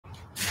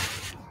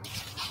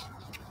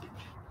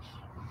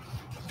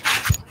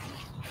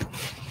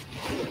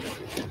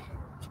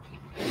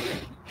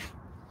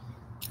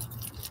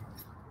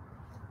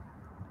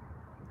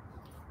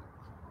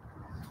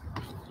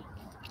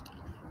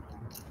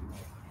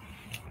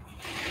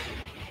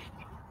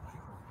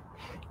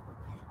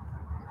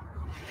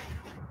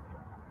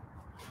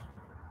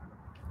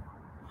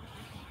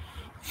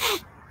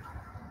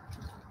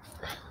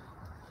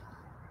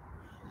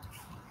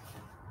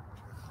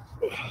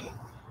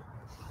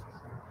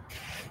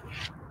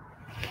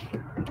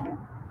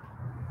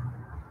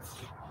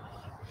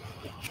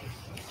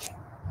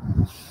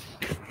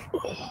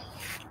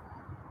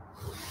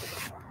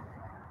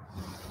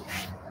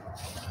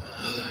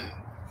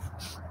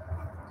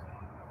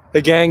Hey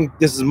gang,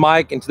 this is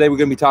Mike, and today we're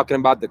going to be talking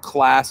about the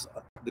collapse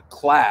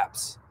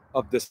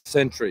of the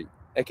century,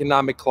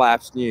 economic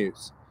collapse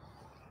news.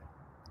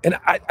 And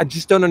I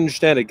just don't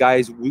understand it,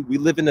 guys. We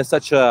live in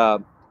such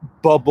a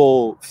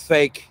bubble,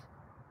 fake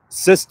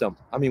system.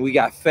 I mean, we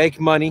got fake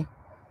money.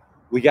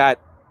 We got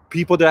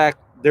people that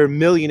they're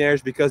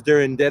millionaires because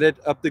they're indebted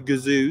up the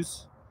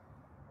gazoos.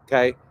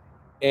 Okay.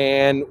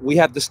 And we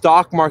have the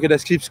stock market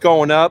that keeps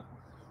going up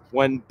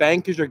when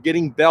bankers are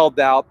getting bailed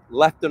out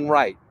left and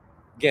right.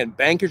 Again,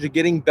 bankers are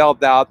getting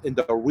bailed out in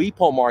the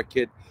repo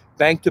market.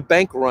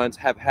 Bank-to-bank runs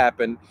have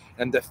happened,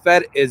 and the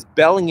Fed is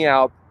bailing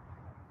out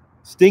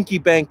stinky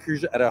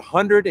bankers at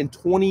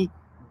 120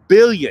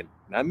 billion,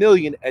 not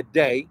million, a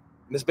day.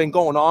 And it's been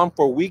going on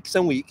for weeks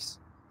and weeks.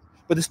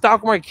 But the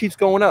stock market keeps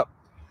going up.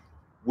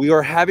 We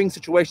are having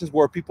situations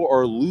where people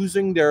are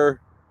losing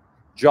their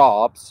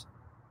jobs.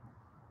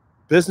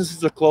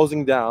 Businesses are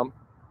closing down.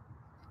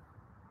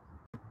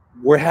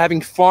 We're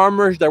having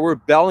farmers that we're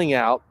bailing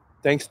out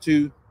thanks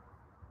to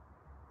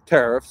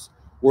tariffs.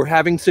 We're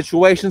having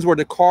situations where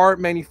the car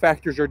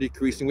manufacturers are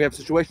decreasing. We have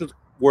situations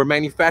where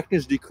manufacturing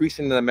is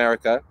decreasing in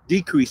America.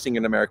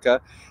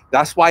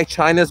 That's why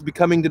China is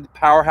becoming the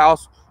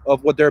powerhouse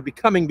of what they're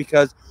becoming,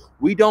 because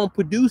we don't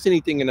produce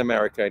anything in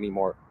America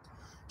anymore.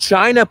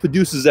 China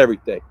produces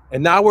everything.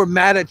 And now we're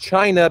mad at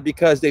China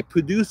because they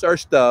produce our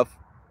stuff,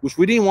 which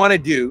we didn't want to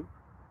do.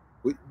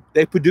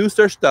 They produce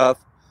their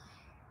stuff.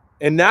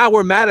 And now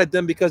we're mad at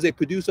them because they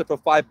produce it for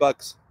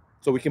 $5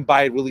 so we can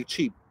buy it really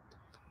cheap.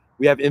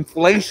 We have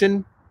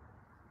inflation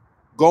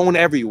going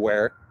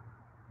everywhere.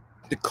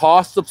 The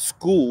cost of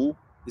school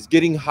is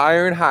getting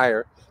higher and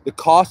higher. The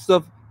cost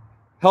of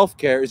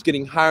healthcare is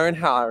getting higher and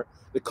higher.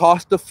 The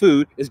cost of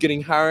food is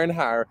getting higher and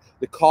higher.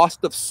 The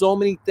cost of so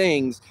many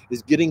things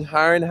is getting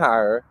higher and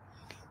higher.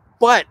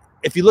 But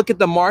if you look at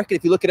the market,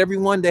 if you look at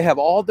everyone, they have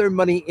all their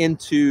money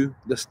into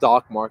the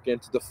stock market,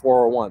 into the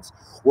 401s.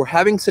 We're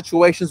having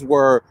situations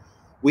where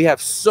we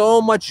have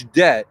so much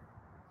debt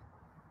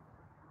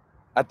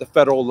at the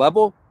federal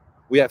level.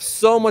 We have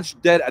so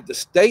much debt at the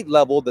state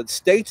level that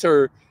states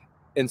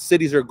and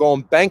cities are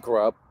going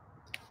bankrupt.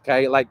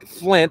 Okay, like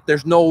Flint,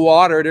 there's no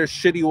water, there's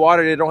shitty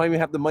water, they don't even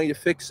have the money to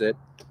fix it.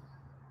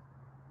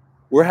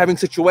 We're having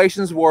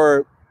situations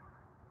where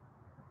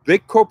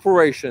big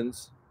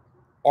corporations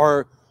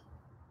are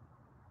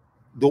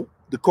the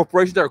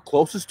corporations that are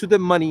closest to the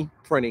money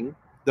printing,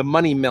 the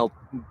money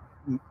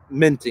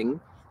minting,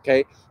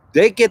 okay,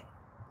 they get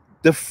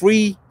the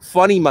free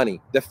funny money,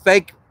 the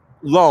fake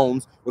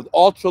loans with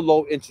ultra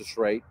low interest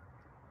rate,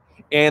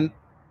 and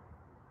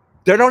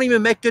they don't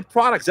even make good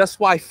products. That's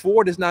why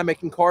Ford is not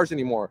making cars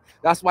anymore.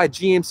 That's why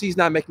GMC is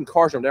not making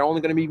cars anymore. They're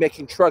only going to be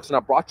making trucks. And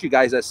I brought you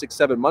guys that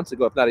 6-7 months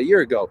ago, if not a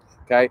year ago.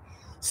 Okay,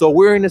 so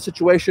we're in a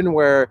situation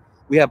where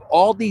we have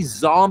all these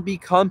zombie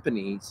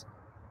companies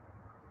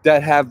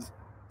that have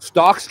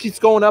stocks keeps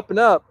going up and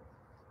up.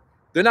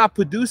 They're not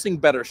producing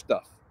better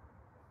stuff.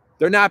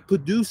 They're not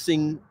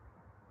producing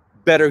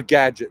better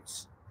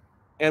gadgets.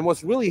 And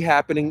what's really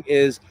happening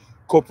is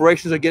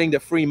corporations are getting the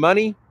free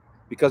money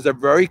because they're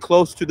very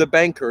close to the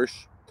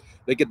bankers.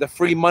 They get the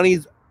free money,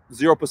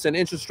 0%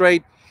 interest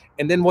rate.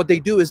 And then what they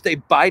do is they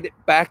buy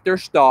back their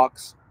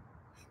stocks,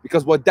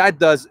 because what that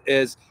does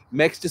is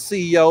makes the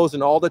CEOs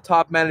and all the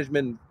top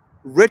management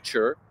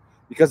richer,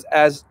 because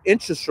as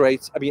interest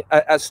rates,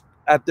 as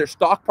their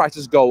stock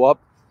prices go up,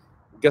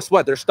 guess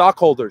what? Their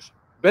stockholders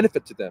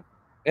benefit to them.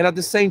 And at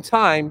the same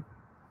time,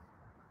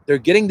 they're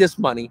getting this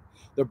money.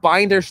 They're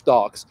buying their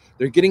stocks.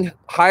 They're getting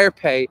higher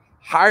pay,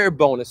 higher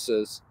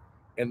bonuses,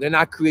 and they're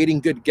not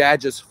creating good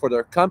gadgets for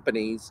their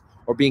companies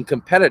or being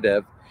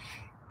competitive.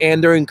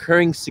 And they're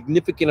incurring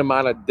significant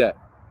amount of debt.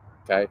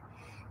 Okay.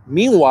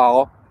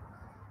 Meanwhile,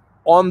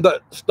 on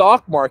the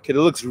stock market,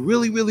 it looks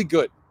really, really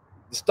good.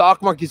 The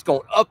stock market is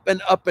going up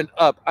and up and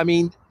up. I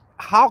mean,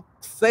 how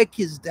fake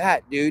is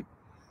that, dude?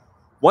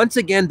 Once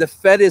again, the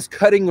Fed is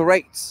cutting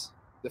rates.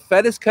 The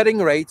Fed is cutting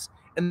rates,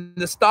 and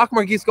the stock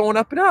market is going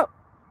up and up.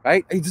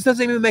 Right? It just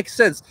doesn't even make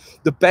sense.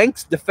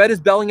 The Fed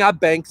is bailing out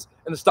banks,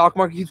 and the stock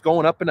market keeps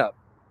going up and up.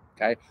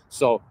 Okay,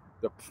 so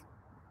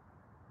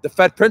the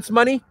Fed prints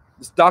money,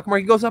 the stock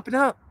market goes up and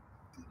up.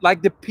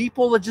 Like, the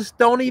people that just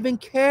don't even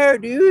care,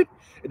 dude.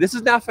 This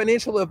is not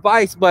financial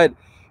advice, but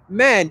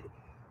man,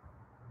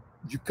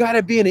 you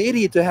gotta be an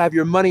idiot to have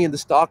your money in the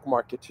stock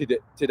market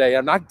today.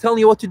 I'm not telling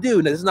you what to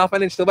do. This is not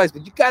financial advice,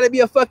 but you gotta be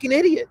a fucking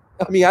idiot.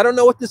 I mean, I don't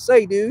know what to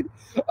say, dude.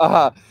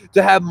 To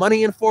have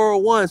money in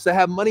 401s, to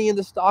have money in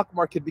the stock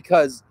market,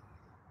 because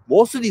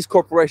most of these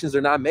corporations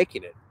are not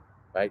making it,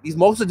 right?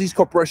 Most of these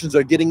corporations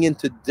are getting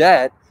into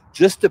debt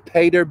just to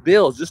pay their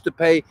bills, just to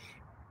pay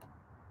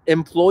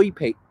employee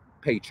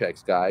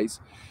paychecks, guys.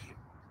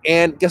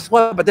 And guess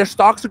what? But their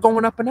stocks are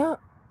going up and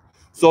up.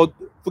 So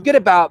forget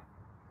about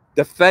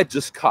the Fed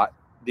just cut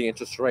the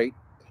interest rate.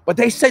 But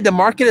they say the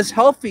market is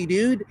healthy,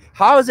 dude.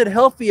 How is it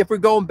healthy if we're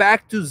going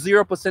back to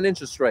 0%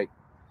 interest rate?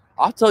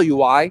 I'll tell you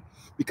why.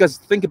 Because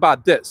think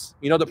about this.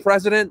 You know, the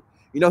president,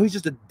 he's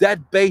just a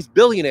debt-based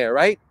billionaire,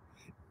 right?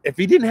 If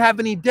he didn't have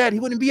any debt, he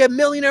wouldn't be a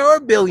millionaire or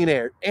a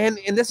billionaire. And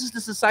this is the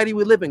society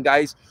we live in,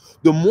 guys.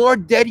 The more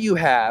debt you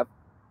have,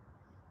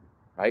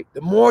 right?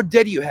 The more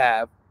debt you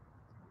have,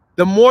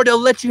 the more they'll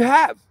let you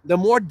have. The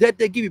more debt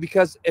they give you.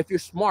 Because if you're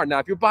smart, now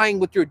if you're buying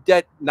with your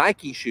debt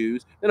Nike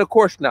shoes, then of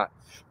course not.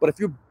 But if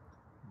you're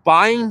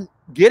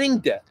getting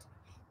debt,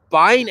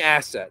 buying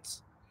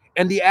assets,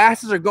 and the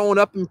assets are going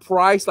up in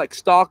price like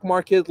stock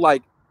market,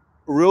 like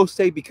real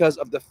estate, because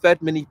of the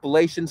Fed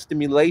manipulation,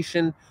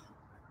 stimulation,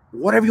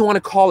 whatever you want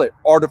to call it,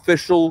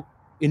 artificial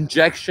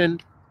injection,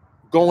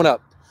 going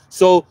up.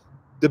 So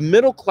the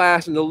middle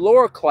class and the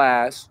lower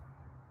class,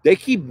 they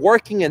keep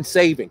working and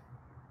saving.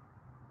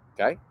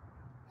 Okay.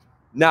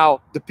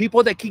 Now, the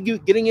people that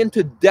keep getting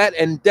into debt,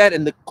 and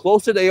the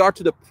closer they are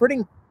to the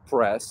printing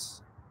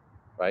press,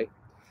 right,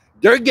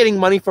 they're getting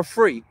money for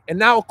free. And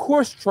now, of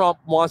course, Trump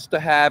wants to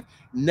have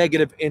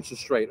negative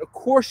interest rate. Of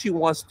course, he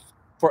wants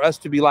for us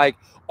to be like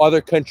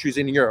other countries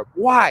in Europe.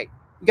 Why?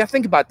 You got to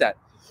think about that.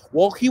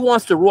 Well, he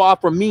wants to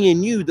rob from me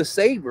and you, the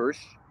savers,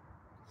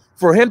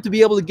 for him to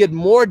be able to get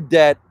more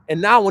debt.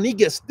 And now when he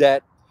gets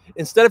debt,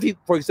 instead of,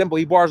 for example,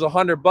 he borrows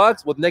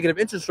 $100 with negative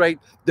interest rate,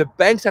 the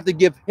banks have to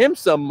give him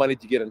some money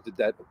to get into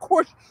debt. Of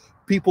course,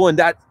 people in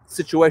that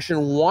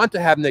situation want to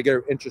have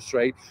negative interest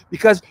rate,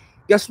 because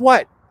guess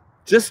what?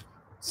 Just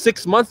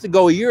 6 months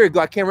ago, a year ago,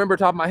 I can't remember off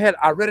the top of my head,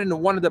 I read into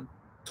one of the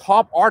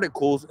top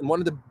articles in one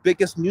of the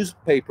biggest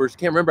newspapers.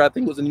 Can't remember. I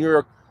think it was in New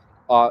York,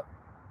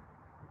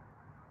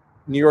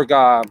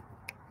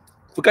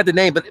 forgot the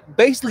name, but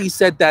basically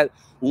said that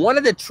one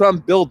of the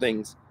Trump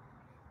buildings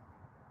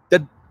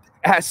that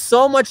has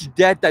so much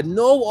debt that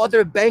no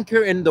other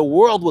banker in the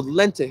world would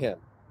lend to him.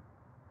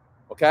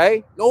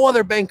 Okay? No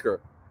other banker.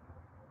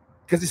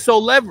 Because he's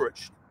so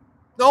leveraged.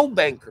 No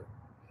banker.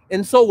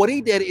 And so what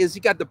he did is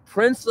he got the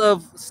Prince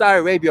of Saudi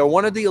Arabia, or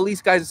one of the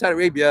elite guys in Saudi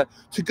Arabia,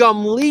 to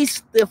come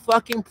lease the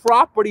fucking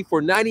property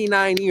for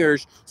 99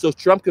 years so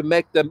Trump could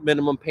make the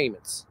minimum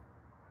payments.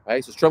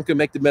 Right? So Trump could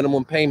make the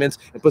minimum payments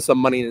and put some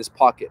money in his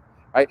pocket.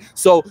 Right?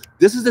 So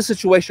this is the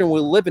situation we're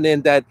living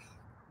in, that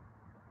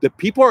the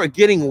people are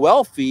getting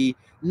wealthy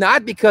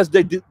not because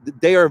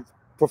they are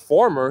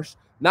performers,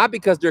 not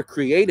because they're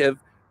creative,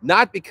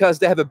 not because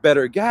they have a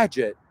better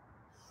gadget,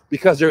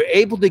 because they're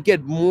able to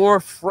get more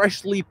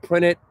freshly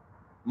printed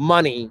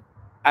money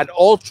at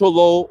ultra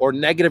low or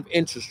negative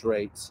interest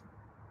rates,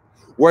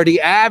 where the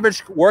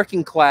average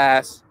working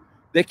class,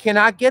 they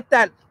cannot get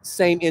that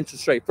same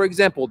interest rate. For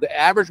example, the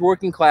average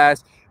working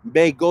class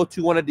may go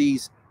to one of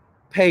these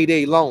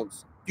payday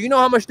loans. Do you know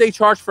how much they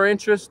charge for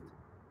interest?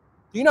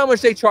 Do you know how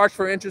much they charge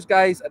for interest,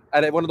 guys,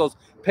 at one of those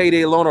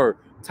payday loan or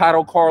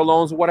title car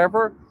loans or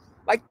whatever?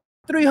 Like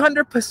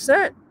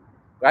 300%,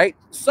 right?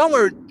 Some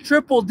are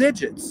triple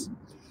digits.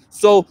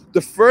 So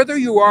the further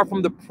you are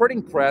from the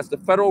printing press, the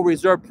Federal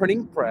Reserve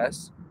printing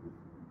press,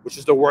 which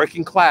is the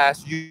working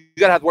class, you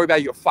gotta have to worry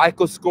about your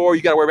FICO score.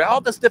 You gotta worry about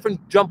all this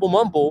different jumble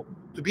mumble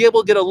to be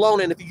able to get a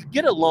loan. And if you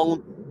get a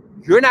loan,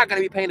 you're not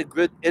gonna be paying a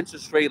good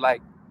interest rate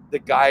like the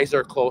guys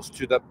are close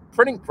to the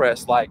printing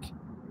press. Like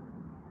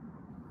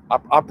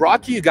I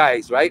brought to you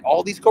guys, right?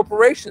 All these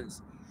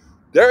corporations,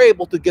 they're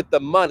able to get the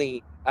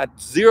money at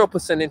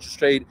 0%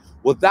 interest rate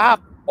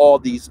without all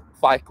these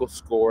FICO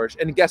scores.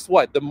 And guess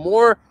what? The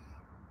more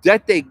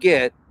debt they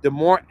get, the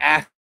more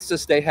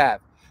assets they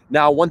have.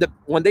 Now, when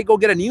they go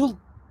get a new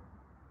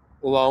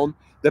loan,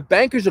 the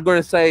bankers are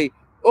going to say,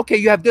 okay,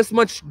 you have this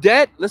much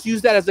debt. Let's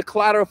use that as a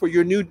collateral for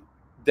your new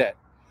debt.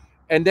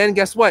 And then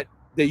guess what?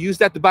 They use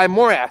that to buy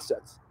more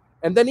assets.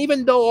 And then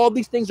even though all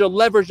these things are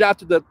leveraged out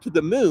to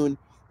the moon,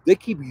 they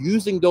keep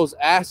using those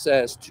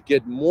assets to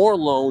get more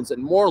loans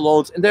and more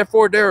loans. And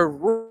therefore, they're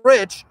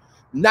rich,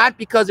 not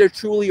because they're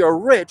truly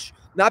rich,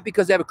 not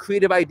because they have a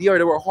creative idea or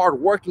they were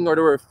hardworking or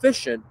they were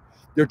efficient.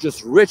 They're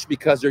just rich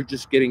because they're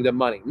just getting the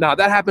money. Now,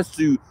 that happens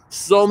to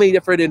so many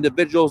different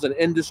individuals and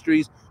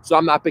industries. So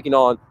I'm not picking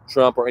on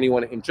Trump or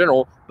anyone in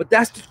general, but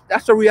that's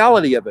the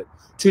reality of it.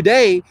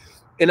 Today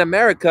in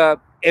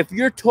America, if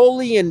you're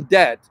totally in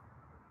debt,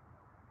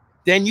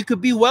 then you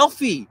could be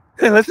wealthy.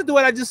 Listen to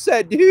what I just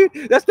said,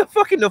 dude. That's the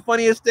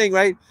funniest thing,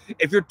 right?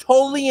 If you're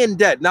totally in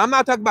debt. Now, I'm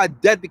not talking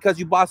about debt because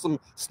you bought some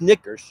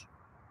Snickers,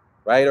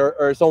 right?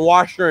 Or some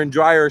washer and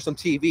dryer or some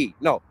TV.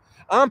 No.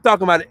 I'm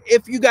talking about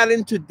if you got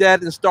into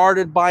debt and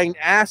started buying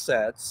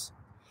assets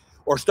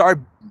or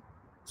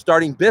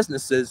starting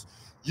businesses,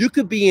 you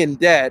could be in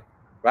debt,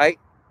 right?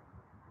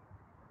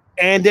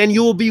 And then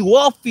you will be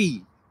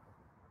wealthy.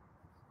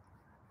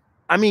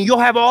 I mean, you'll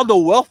have all the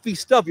wealthy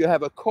stuff. You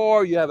have a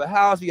car, you have a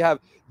house, you have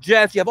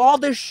jets, you have all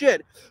this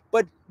shit.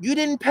 But you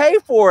didn't pay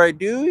for it,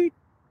 dude.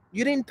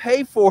 You didn't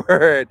pay for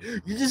it.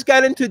 You just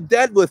got into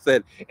debt with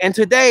it. And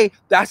today,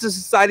 that's the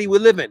society we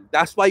live in.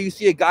 That's why you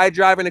see a guy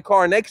driving a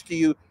car next to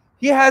you.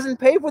 He hasn't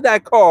paid for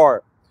that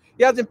car.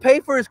 He hasn't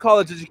paid for his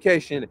college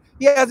education.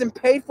 He hasn't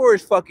paid for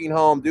his fucking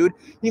home, dude.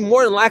 He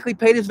more than likely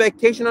paid his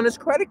vacation on his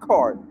credit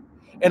card.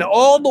 And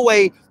all the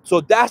way, so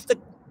that's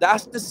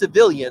the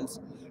civilians,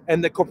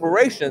 and the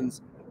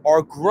corporations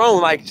are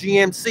grown like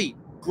GMC.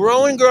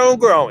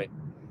 Growing.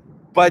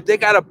 But they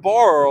got to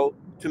borrow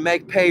to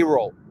make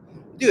payroll.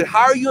 dude,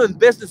 how are you in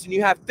business and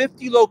you have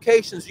 50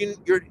 locations?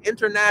 You're an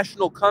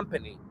international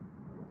company.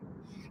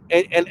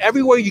 And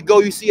everywhere you go,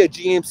 you see a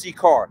GMC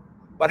car.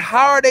 But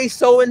how are they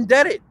so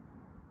indebted?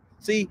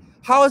 See,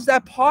 how is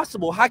that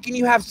possible? How can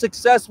you have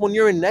success when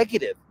you're in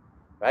negative,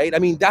 right? I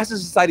mean, that's the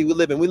society we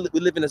live in. We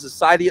live in a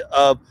society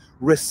of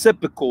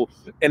reciprocal,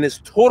 and it's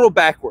total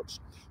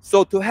backwards.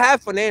 So to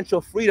have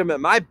financial freedom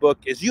in my book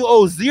is you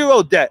owe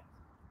zero debt,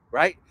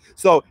 right?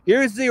 So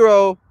here's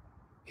zero,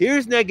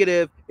 here's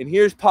negative, and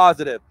here's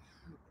positive.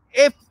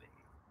 If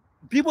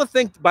people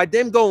think by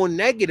them going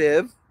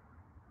negative,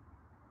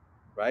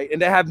 right,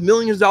 and they have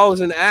millions of dollars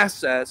in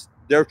assets,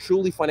 they're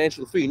truly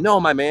financially free. No,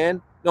 my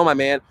man. No, my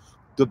man.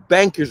 The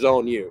bankers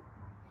own you.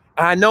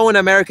 I know in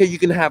America you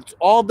can have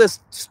all this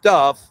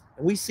stuff,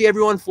 and we see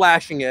everyone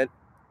flashing it,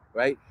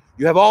 right?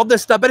 You have all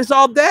this stuff, but it's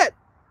all debt.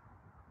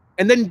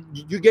 And then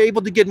you get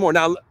able to get more.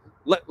 Now,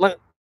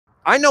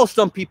 I know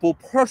some people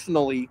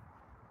personally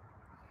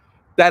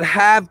that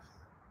have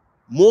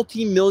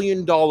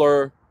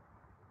multi-million-dollar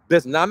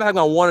business. Now, I'm not talking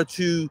about one or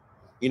two,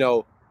 you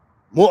know,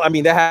 I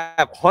mean, they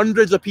have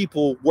hundreds of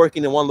people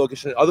working in one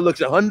location, other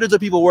location, hundreds of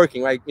people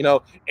working, right? You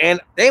know, and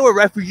they were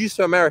refugees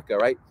to America,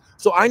 right?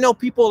 So I know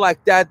people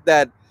like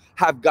that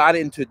have got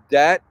into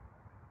debt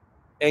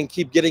and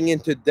keep getting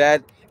into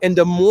debt. And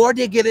the more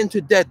they get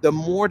into debt, the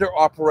more their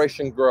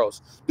operation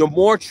grows. The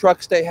more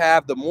trucks they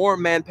have, the more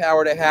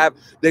manpower they have.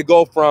 They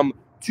go from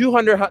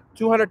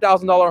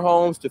 $200,000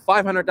 homes to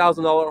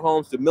 $500,000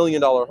 homes to $1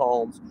 million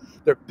homes.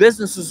 Their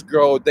businesses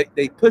grow.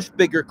 They push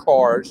bigger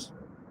cars,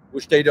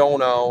 which they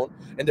don't own.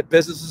 And the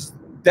businesses,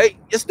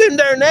 it's in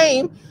their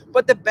name,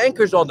 but the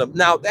bankers own them.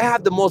 Now, they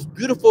have the most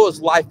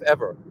beautifulest life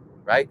ever,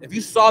 right? If you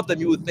saw them,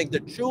 you would think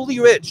they're truly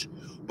rich,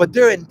 but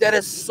their debt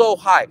is so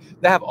high.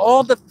 They have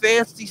all the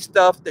fancy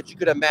stuff that you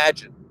could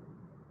imagine.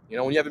 You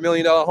know, when you have $1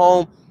 million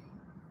home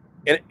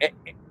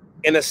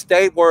in a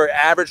state where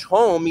average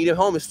home, median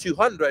home is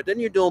 200, then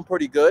you're doing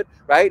pretty good,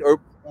 right?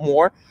 Or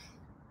more.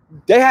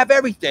 They have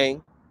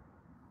everything,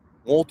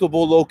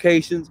 multiple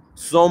locations,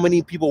 so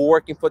many people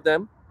working for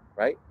them,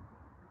 right?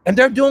 And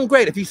they're doing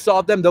great. If you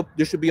saw them,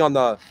 they should be on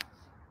the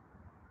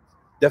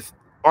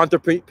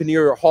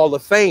Entrepreneur Hall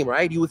of Fame,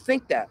 right? You would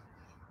think that.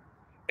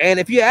 And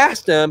if you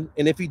ask them,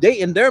 and if they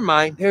in their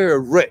mind,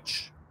 they're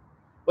rich.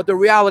 But the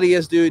reality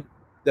is, dude,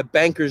 the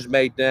bankers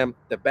made them,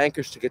 the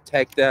bankers to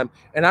protect them.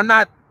 And I'm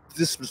not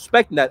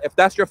disrespecting that. If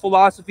that's your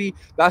philosophy,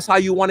 that's how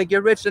you want to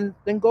get rich,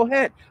 then go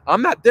ahead.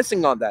 I'm not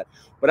dissing on that.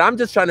 But I'm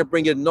just trying to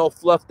bring in no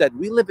fluff that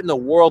we live in a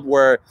world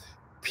where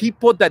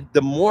people that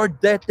the more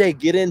debt they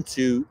get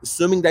into,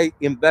 assuming they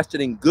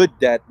invested in good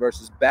debt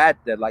versus bad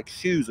debt, like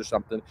shoes or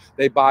something,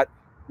 they bought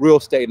real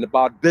estate and they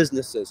bought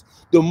businesses.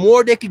 The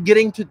more they could get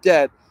into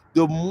debt,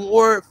 the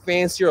more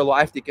fancier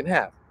life they can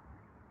have,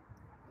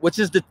 which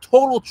is the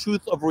total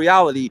truth of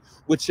reality,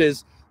 which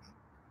is,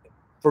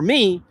 for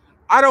me,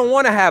 I don't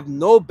want to have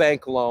no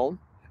bank loan.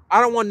 I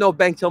don't want no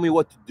bank tell me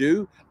what to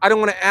do. I don't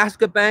want to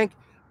ask a bank.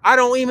 I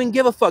don't even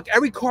give a fuck.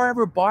 Every car I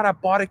ever bought, I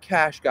bought it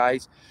cash,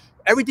 guys.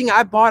 Everything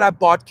I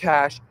bought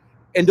cash.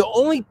 And the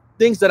only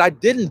things that I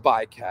didn't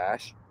buy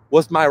cash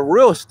was my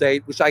real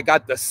estate, which I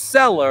got the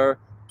seller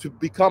to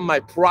become my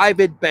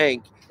private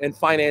bank and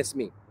finance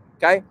me,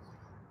 okay?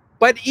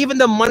 But even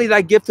the money that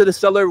I give to the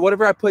seller,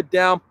 whatever I put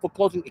down for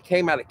closing, it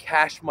came out of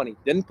cash money.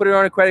 Didn't put it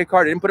on a credit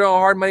card. Didn't put it on a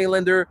hard money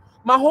lender.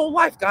 My whole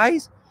life,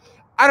 guys.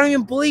 I don't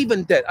even believe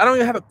in debt. I don't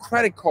even have a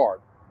credit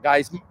card,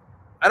 guys.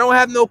 I don't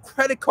have no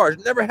credit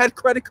cards. Never had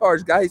credit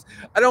cards, guys.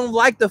 I don't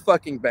like the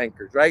fucking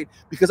bankers, right?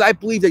 Because I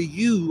believe that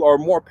you are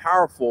more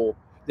powerful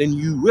than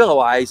you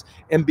realize.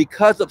 And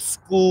because of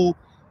school,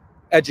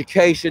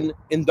 education,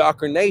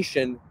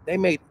 indoctrination,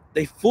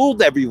 they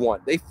fooled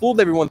everyone. They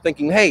fooled everyone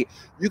thinking, hey,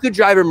 you could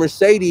drive a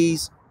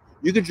Mercedes,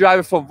 you could drive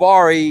a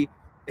Ferrari,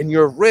 and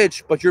you're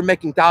rich, but you're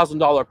making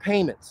 $1,000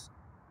 payments,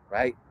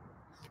 right?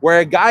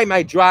 Where a guy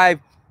might drive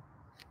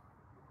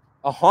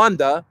a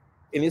Honda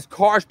and his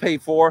car's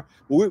paid for,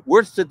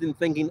 we're sitting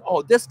thinking,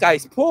 oh, this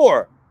guy's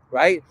poor,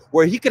 right?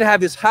 Where he could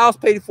have his house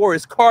paid for,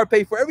 his car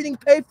paid for, everything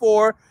paid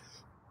for,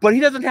 but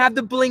he doesn't have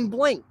the bling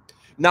bling.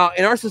 Now,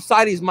 in our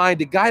society's mind,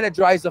 the guy that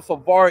drives a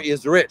Ferrari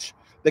is rich.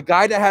 The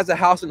guy that has a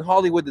house in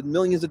Hollywood with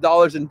millions of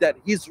dollars in debt,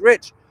 he's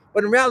rich.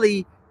 But in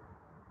reality,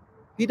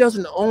 he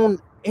doesn't own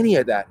any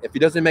of that. If he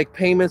doesn't make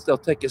payments, they'll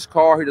take his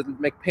car. He doesn't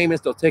make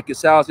payments, they'll take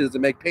his house. He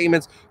doesn't make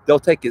payments, they'll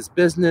take his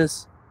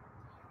business.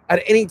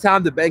 At any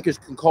time, the bankers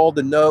can call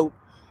the note,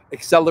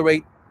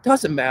 accelerate,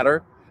 doesn't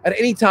matter. At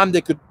any time,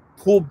 they could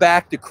pull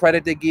back the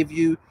credit they give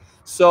you.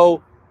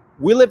 So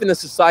we live in a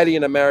society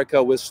in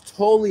America was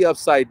totally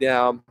upside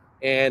down,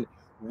 and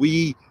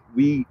we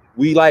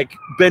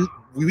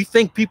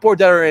think people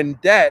that are in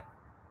debt,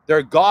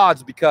 they're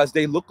gods because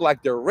they look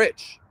like they're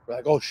rich. We're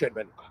like, oh shit,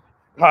 man.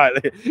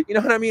 You know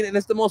what I mean? And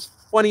it's the most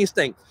funniest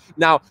thing.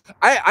 Now,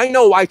 I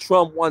know why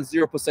Trump wants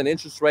 0%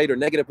 interest rate or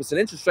 -%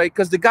 interest rate,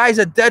 because the guy's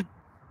a dead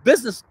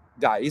business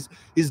guy.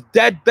 He's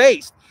dead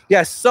based. He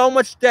has so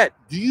much debt.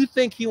 Do you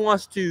think he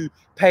wants to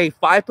pay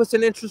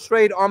 5% interest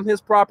rate on his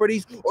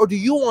properties, or do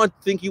you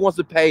think he wants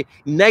to pay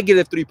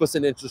negative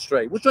 3% interest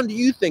rate? Which one do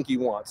you think he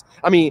wants?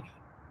 I mean,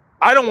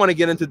 I don't want to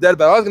get into debt,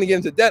 but if I was going to get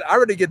into debt, I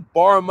already get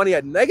borrowing money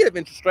at negative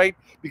interest rate,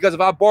 because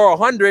if I borrow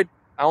 100,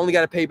 I only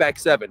got to pay back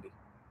 70,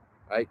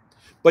 right?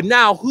 But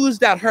now, who's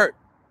that hurt?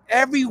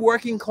 Every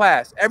working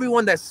class,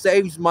 everyone that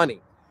saves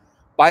money.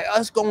 By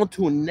us going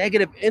to a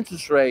negative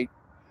interest rate,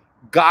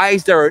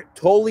 guys that are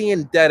totally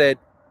indebted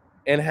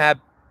and have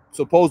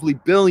supposedly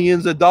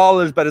billions of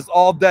dollars, but it's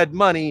all dead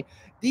money,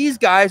 these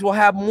guys will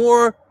have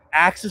more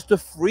access to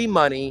free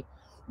money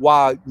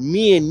while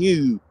me and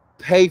you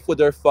pay for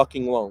their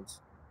fucking loans.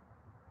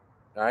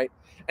 All right.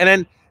 And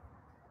then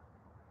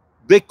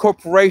big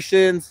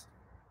corporations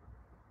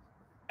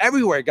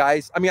everywhere,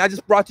 guys. I mean, I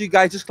just brought to you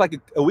guys just like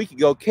a week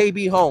ago,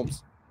 KB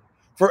Homes.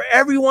 For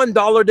every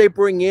 $1 they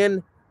bring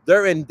in,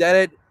 they're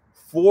indebted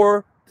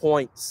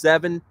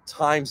 4.7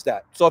 times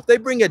that. So if they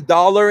bring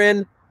 $1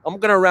 in, I'm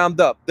going to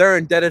round up, they're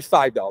indebted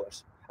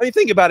 $5. I mean,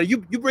 think about it. You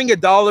bring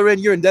 $1 in,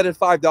 you're indebted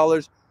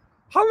 $5.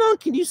 How long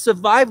can you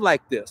survive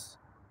like this?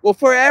 Well,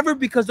 forever,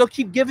 because they'll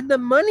keep giving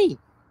them money.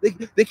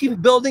 They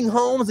keep building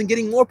homes and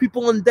getting more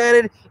people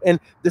indebted, and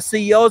the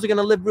CEOs are going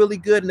to live really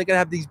good, and they're going to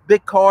have these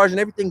big cars and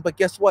everything. But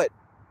guess what?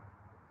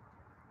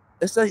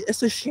 It's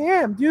a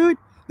sham, dude.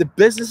 The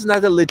business is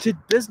not a legit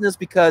business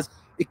because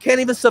it can't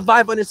even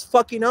survive on its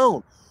fucking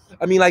own.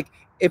 I mean, like,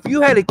 if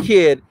you had a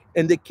kid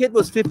and the kid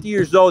was 50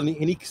 years old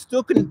and he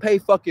still couldn't pay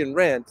fucking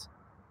rent,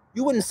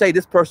 you wouldn't say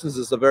this person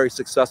is a very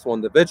successful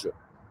individual,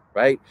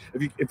 right?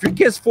 If your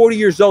kid's 40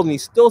 years old and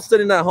he's still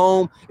sitting at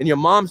home and your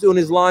mom's doing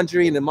his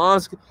laundry and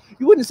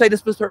you wouldn't say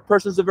this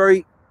person's a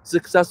very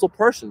successful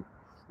person.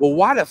 Well,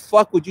 why the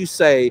fuck would you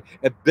say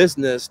a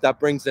business that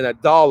brings in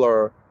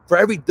 $1, for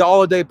every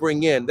 $1 they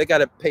bring in, they got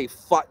to pay,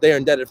 they're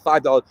indebted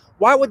 $5.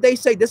 Why would they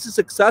say this is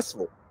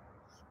successful?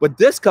 But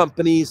this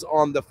company's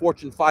on the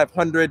Fortune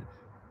 500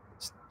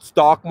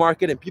 stock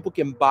market, and people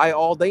can buy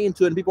all day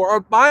into it, and people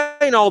are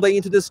buying all day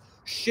into this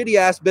shitty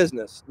ass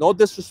business. No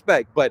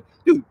disrespect, but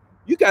dude,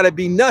 you got to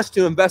be nuts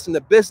to invest in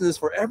the business.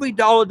 For every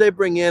 $1 they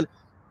bring in,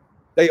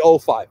 they owe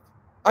 $5.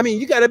 I mean,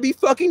 you got to be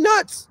fucking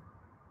nuts,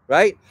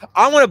 right?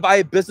 I want to buy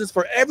a business,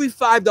 for every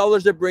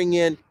 $5 they bring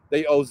in,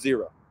 they owe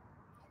 $0.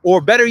 Or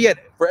better yet,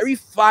 for every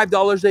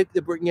 $5 they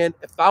bring in,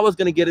 if I was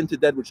going to get into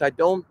debt, which I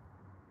don't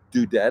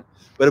do debt,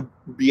 but it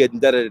would be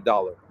indebted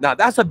 $1. Now,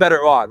 that's a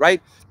better odd,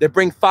 right? They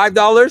bring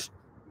 $5,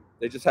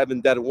 they just have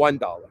indebted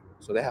 $1.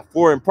 So they have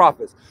 4 in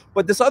profits.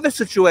 But this other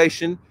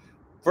situation,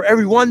 for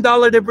every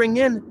 $1 they bring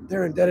in,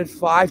 they're indebted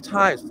 5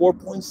 times,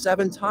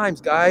 4.7 times,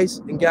 guys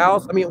and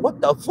gals. I mean,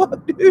 what the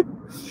fuck, dude?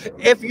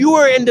 If you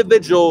were an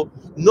individual,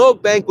 no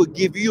bank would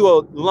give you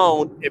a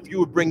loan if you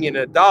would bring in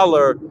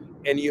 $1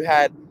 and you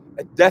had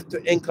a debt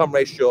to income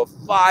ratio of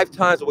 5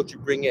 times of what you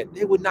bring in.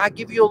 They would not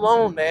give you a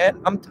loan, man.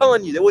 I'm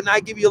telling you, they would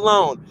not give you a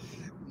loan.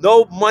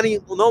 No money,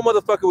 no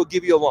motherfucker will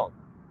give you a loan.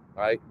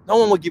 All right? No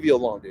one will give you a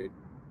loan, dude.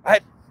 I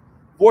had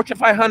Fortune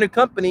 500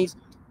 companies,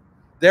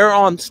 they're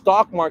on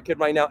stock market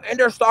right now, and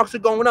their stocks are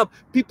going up.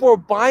 People are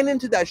buying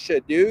into that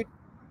shit, dude.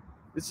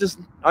 It's just,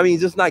 I mean,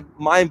 just like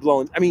mind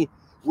blowing. I mean,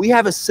 we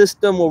have a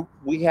system where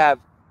we have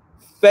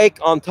fake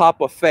on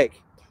top of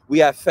fake. We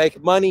have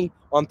fake money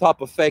on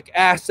top of fake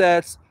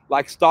assets,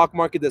 like stock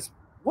market. That's,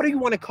 what do you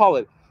want to call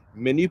it?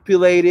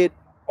 Manipulated,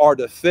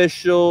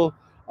 artificial.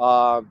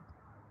 What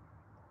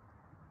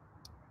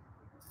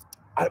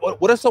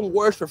are some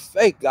words for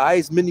fake,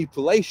 guys?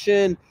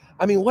 Manipulation.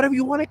 I mean, whatever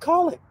you want to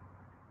call it,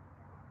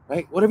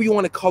 right? Whatever you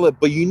want to call it.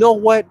 But you know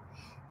what?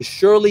 It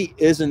surely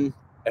isn't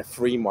a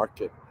free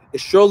market.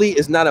 It surely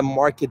is not a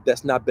market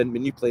that's not been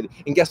manipulated.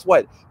 And guess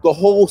what? The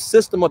whole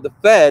system of the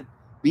Fed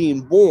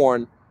being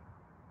born,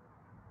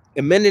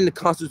 amending the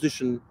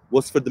Constitution,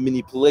 was for the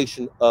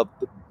manipulation of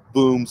the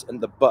booms and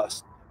the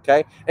bust.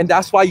 Okay. And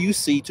that's why you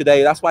see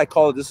today, that's why I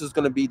call it, this is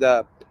going to be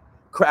the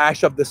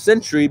crash of the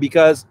century,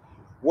 because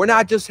we're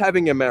not just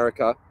having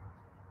America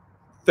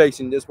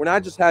facing this. We're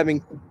not just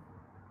having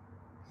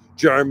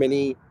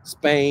Germany,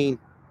 Spain,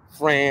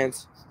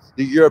 France,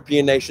 the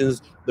European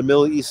nations, the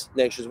Middle East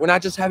nations. We're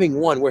not just having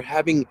one. We're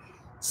having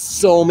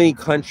so many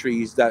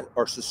countries that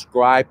are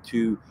subscribed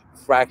to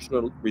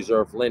fractional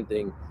reserve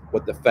lending,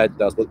 what the Fed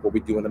does, what we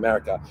do in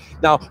America.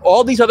 Now,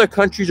 all these other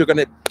countries are going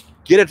to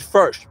get it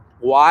first.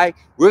 Why?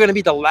 We're going to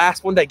be the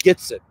last one that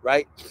gets it,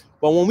 right?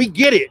 But when we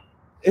get it,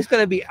 it's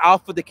going to be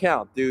out for the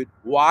count, dude.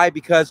 Why?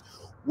 Because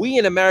we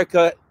in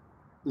America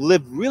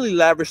live really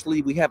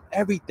lavishly. We have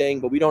everything,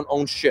 but we don't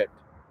own shit,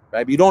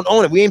 right? We don't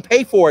own it. We ain't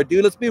pay for it,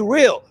 dude. Let's be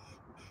real.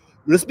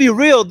 Let's be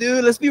real,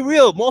 dude. Let's be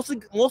real. Most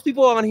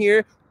people on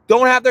here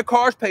don't have their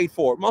cars paid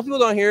for. Most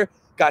people on here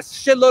got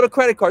shitload of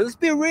credit cards. Let's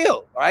be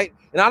real, right?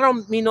 And I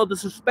don't mean no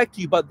disrespect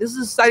to you, but this is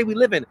the society we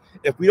live in.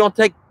 If we don't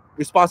take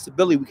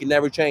responsibility, we can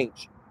never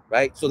change,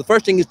 right? So the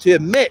first thing is to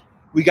admit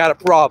we got a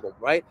problem,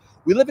 right?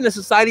 We live in a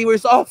society where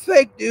it's all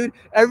fake, dude.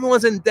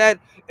 Everyone's in debt,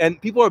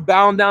 and people are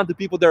bound down to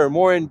people that are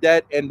more in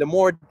debt, and the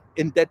more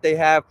in debt they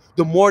have,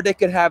 the more they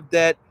could have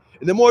debt,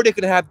 And the more they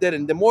can have debt,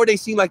 and the more they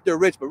seem like they're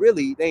rich, but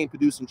really they ain't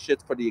producing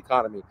shit for the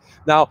economy.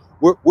 Now,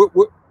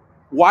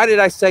 why did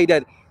I say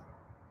that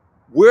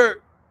we're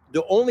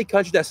the only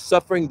country that's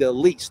suffering the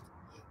least?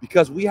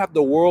 Because we have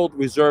the world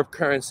reserve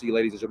currency,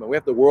 ladies and gentlemen. We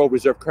have the world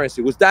reserve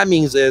currency. What that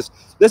means is,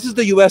 this is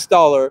the US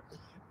dollar.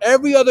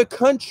 Every other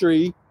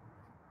country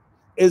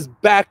is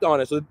backed on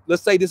it. So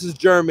let's say this is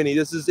Germany,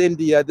 this is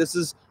India, this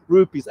is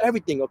rupees,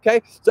 everything,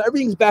 okay? So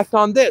everything's backed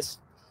on this.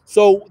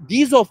 So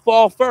these will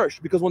fall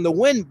first, because when the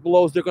wind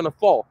blows, they're going to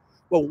fall.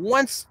 But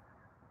once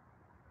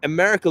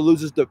America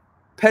loses the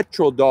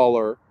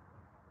petrodollar,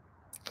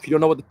 if you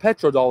don't know what the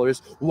petrodollar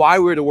is, why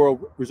we're the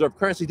world reserve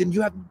currency, then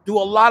you have to do a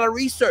lot of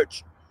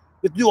research.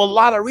 You have to do a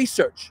lot of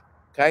research,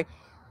 okay?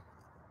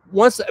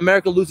 Once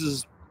America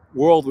loses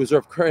world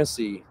reserve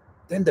currency,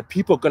 then the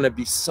people are going to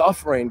be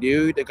suffering,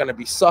 dude. They're going to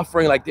be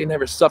suffering like they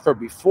never suffered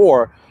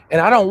before. And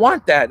I don't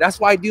want that. That's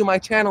why I do my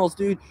channels,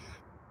 dude.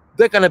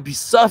 They're going to be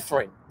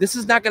suffering. This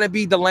is not going to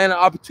be the land of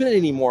opportunity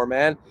anymore,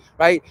 man,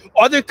 right?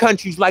 Other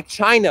countries like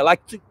China,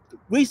 like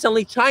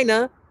recently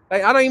China,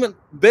 right? I don't even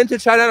been to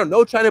China. I don't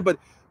know China, but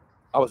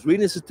I was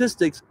reading the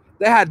statistics.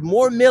 They had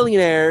more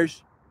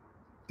millionaires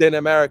than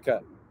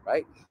America,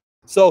 right?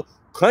 So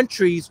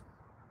countries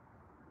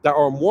that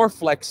are more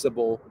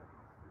flexible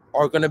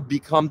are going to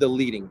become the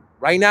leading.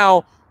 Right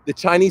now, the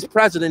Chinese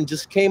president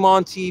just came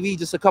on TV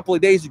just a couple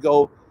of days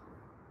ago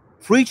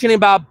preaching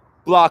about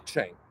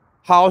blockchain,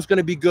 how it's going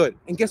to be good.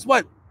 And guess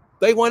what?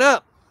 They went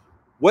up.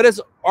 What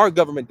is our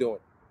government doing?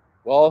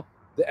 Well,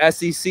 the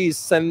SEC is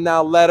sending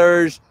out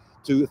letters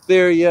to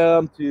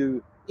Ethereum,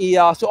 to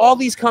EOS, to all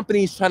these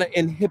companies trying to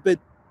inhibit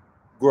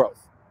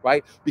growth,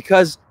 right?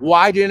 Because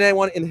why do they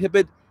want to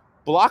inhibit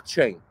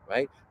blockchain,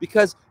 right?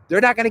 Because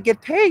they're not going to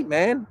get paid,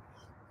 man.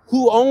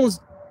 Who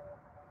owns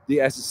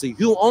the SEC?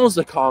 Who owns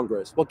the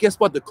Congress? Well, guess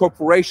what? The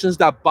corporations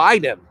that buy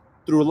them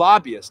through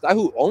lobbyists. That's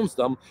who owns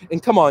them.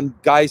 And come on,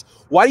 guys,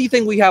 why do you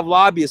think we have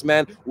lobbyists,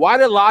 man? Why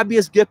do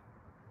lobbyists give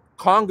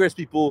Congress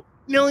people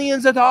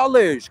millions of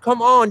dollars?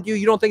 Come on, dude.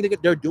 You don't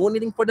think they're doing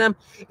anything for them?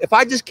 If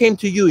I just came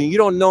to you and you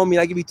don't know me,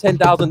 I give you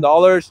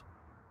 $10,000,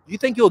 you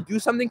think you'll do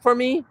something for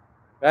me,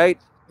 right?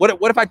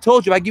 What if I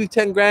told you, if I give you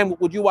 10 grand,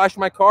 would you wash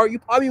my car? You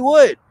probably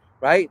would,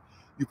 right?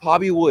 You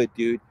probably would,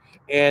 dude.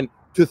 And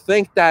to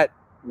think that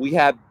we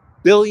have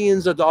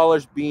billions of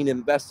dollars being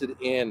invested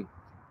in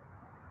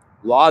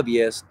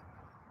lobbyists,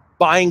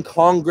 buying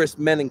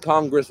congressmen and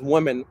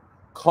congresswomen,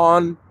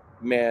 con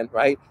man,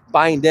 right?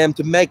 Buying them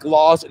to make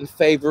laws in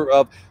favor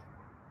of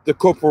the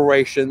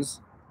corporations,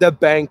 the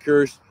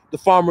bankers, the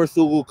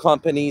pharmaceutical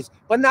companies,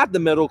 but not the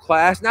middle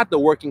class, not the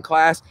working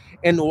class.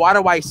 And why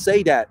do I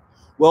say that?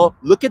 Well,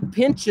 look at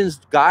pensions,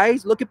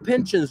 guys. Look at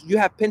pensions. You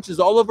have pensions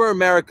all over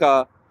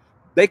America.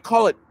 They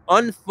call it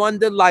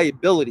unfunded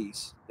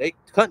liabilities.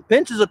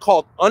 Pensions are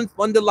called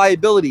unfunded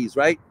liabilities,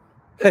 right?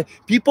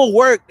 People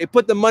work, they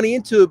put the money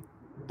into it,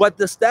 but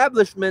the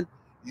establishment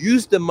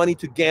used the money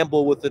to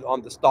gamble with it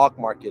on the stock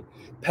market,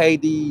 pay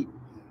the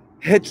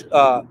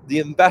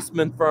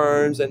investment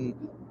firms and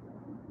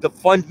the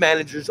fund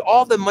managers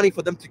all the money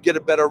for them to get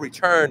a better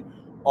return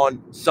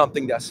on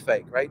something that's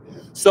fake, right?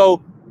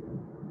 So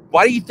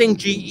why do you think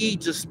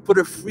GE just put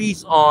a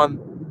freeze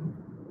on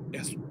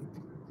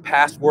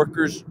past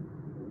workers'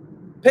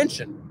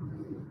 pension?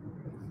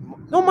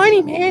 No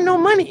money, man, no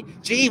money.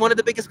 GE, one of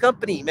the biggest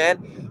company, man.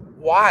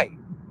 Why?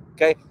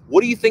 Okay, what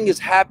do you think is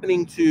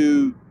happening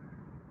to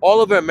all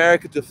over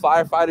America, to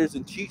firefighters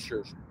and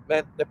teachers?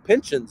 Man, their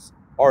pensions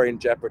are in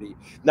jeopardy.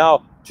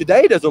 Now,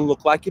 today doesn't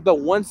look like it,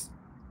 but once,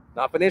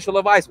 not financial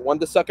advice, when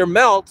the sucker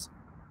melts,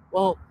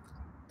 well,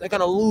 they're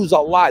gonna lose a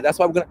lot. That's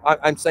why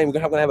I'm saying we're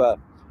gonna have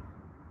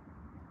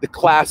the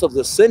class of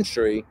the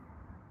century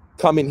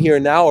coming here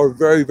now or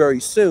very,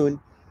 very soon,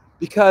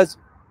 because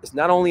it's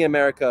not only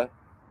America.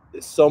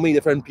 There's so many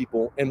different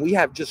people, and we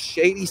have just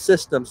shady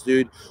systems,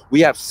 dude. We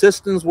have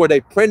systems where they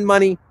print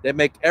money, they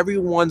make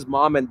everyone's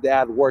mom and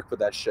dad work for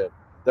that shit.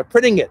 They're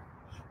printing it.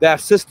 They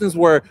have systems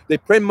where they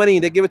print money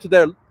and they give it to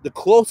the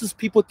closest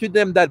people to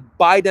them that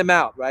buy them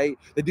out, right?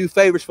 They do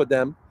favors for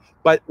them.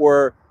 But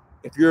where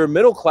if you're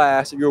middle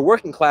class, if you're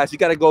working class, you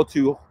got to go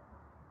to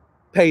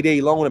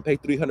payday loan and pay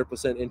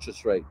 300%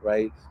 interest rate,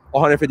 right?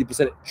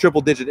 150%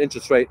 triple digit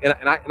interest rate. And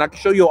I can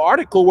show you an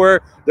article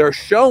where they're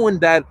showing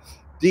that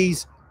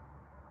these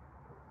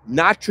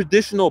not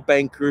traditional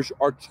bankers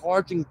are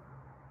charging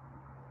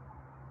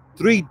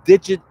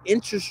 3-digit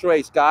interest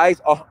rates, guys.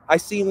 I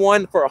see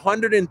one for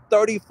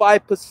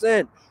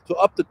 135%, so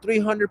up to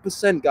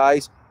 300%,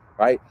 guys,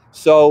 right?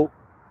 So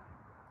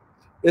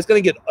it's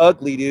going to get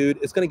ugly, dude.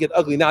 It's going to get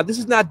ugly. Now, this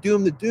is not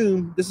doom to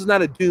doom. This is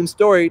not a doom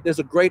story. There's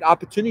a great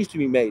opportunity to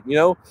be made, you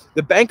know?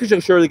 The bankers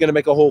are surely going to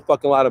make a whole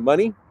fucking lot of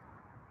money,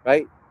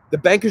 right? The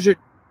bankers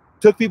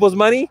took people's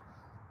money,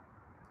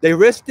 they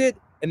risked it,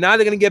 and now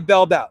they're going to get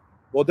bailed out.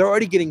 Well, they're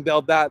already getting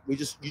bailed out. You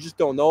just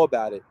don't know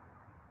about it.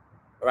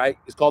 All right.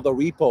 It's called a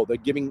repo. They're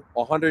giving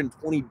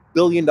 $120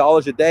 billion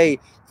a day.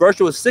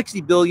 First it was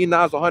 $60 billion,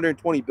 now it's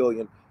 $120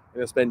 billion. They're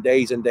gonna spend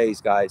days and days,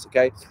 guys.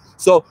 Okay.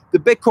 So the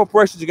big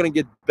corporations are gonna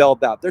get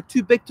bailed out. They're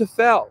too big to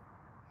fail.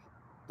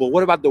 But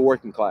what about the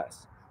working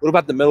class? What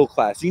about the middle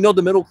class? Do you know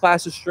the middle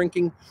class is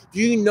shrinking? Do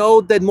you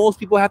know that most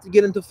people have to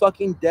get into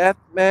fucking debt,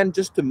 man,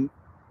 just to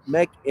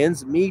make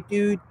ends meet,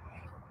 dude?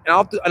 And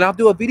I'll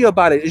do a video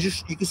about it. It's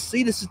just, you can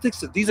see the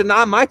statistics. These are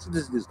not my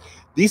statistics.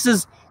 This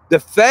is the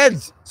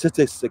Fed's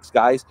statistics,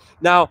 guys.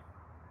 Now,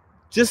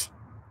 just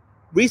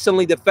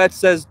recently, the Fed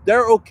says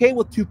they're okay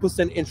with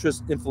 2%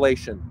 interest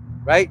inflation,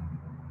 right?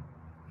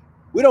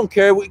 We don't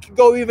care. We can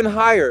go even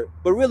higher.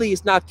 But really,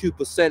 it's not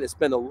 2%. It's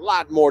been a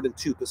lot more than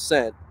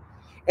 2%.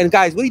 And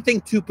guys, what do you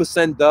think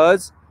 2%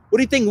 does? What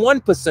do you think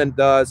 1%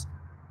 does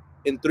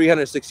in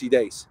 360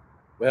 days?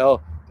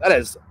 Well, that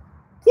is,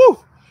 whew.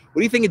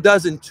 What do you think it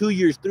does in 2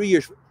 years, 3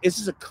 years? It's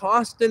just a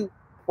constant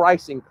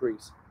price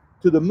increase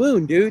to the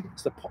moon, dude.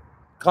 It's a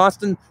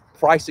constant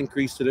price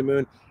increase to the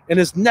moon, and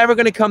it's never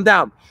going to come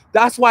down.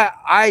 That's why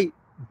I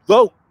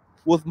vote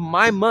with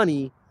my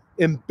money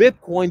in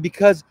Bitcoin,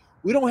 because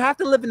we don't have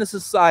to live in a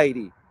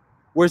society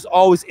where it's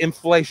always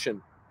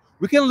inflation.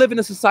 We can live in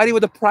a society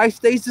where the price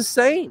stays the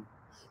same.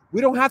 We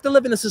don't have to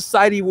live in a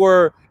society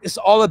where it's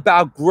all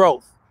about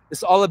growth.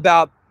 It's all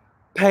about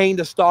paying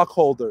the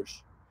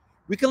stockholders.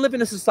 We can live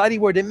in a society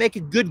where they make a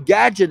good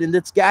gadget and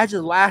this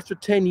gadget lasts for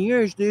 10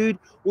 years, dude.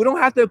 We don't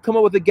have to come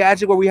up with a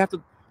gadget where we have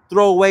to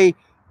throw away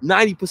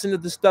 90%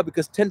 of the stuff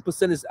because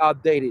 10% is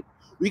outdated.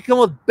 We come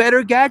up with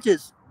better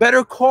gadgets,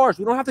 better cars.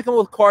 We don't have to come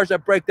up with cars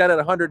that break down at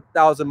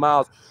 100,000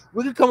 miles.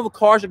 We can come up with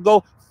cars that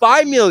go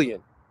 5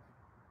 million,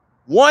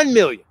 1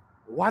 million.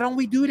 Why don't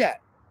we do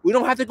that? We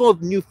don't have to go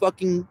with new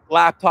fucking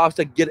laptops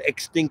that get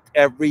extinct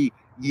every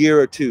year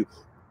or two.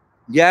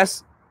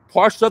 Yes,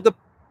 parts of the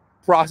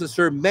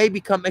processor may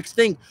become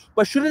extinct,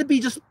 but shouldn't it be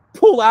just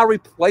pull out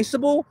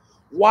replaceable?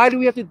 Why do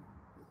we have to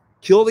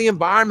kill the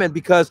environment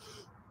because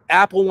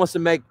Apple wants to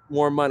make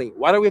more money?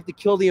 Why do we have to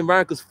kill the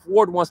environment because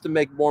Ford wants to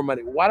make more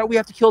money? Why do we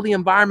have to kill the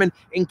environment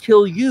and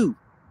kill you,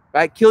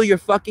 right? Kill your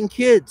fucking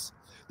kids.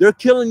 They're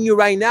killing you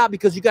right now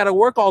because you got to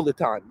work all the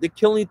time. They're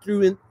killing you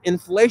through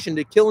inflation.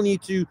 They're killing you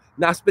to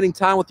not spending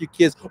time with your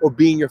kids or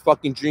being your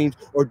fucking dreams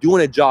or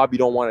doing a job you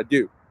don't want to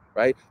do,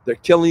 right? They're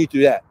killing you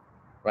through that,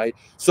 right?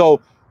 So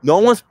no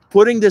one's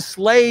putting the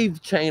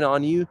slave chain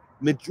on you.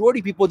 Majority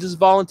of people just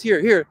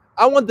volunteer. Here,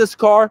 I want this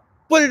car.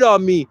 Put it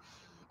on me.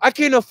 I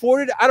can't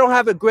afford it. I don't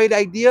have a great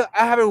idea.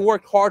 I haven't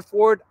worked hard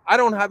for it. I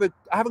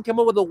haven't come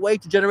up with a way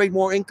to generate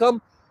more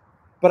income.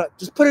 But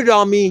just put it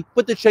on me.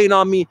 Put the chain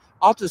on me.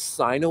 I'll just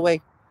sign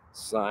away.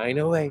 Sign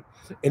away.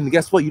 And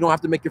guess what? You don't have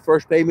to make your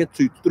first payment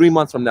to 3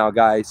 months from now,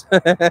 guys.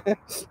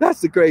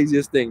 That's the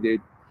craziest thing,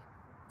 dude.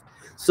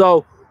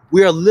 So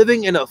we are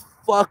living in a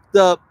fucked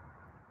up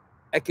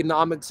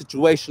economic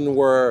situation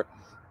where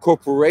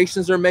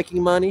corporations are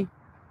making money.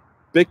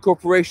 Big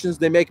corporations,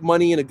 they make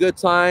money in a good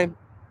time.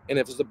 And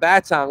if it's a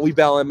bad time, we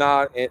bail them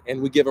out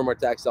and we give them our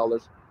tax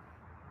dollars.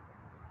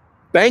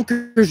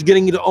 Bankers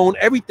getting to own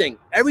everything.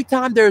 Every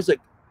time there's like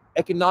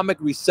economic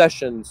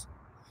recessions,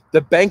 the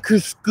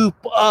bankers scoop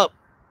up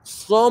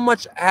so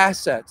much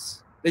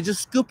assets. They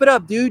just scoop it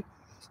up, dude.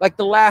 Like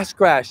the last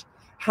crash.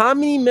 How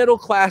many middle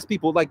class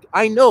people, like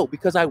I know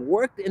because I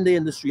worked in the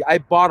industry, I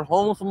bought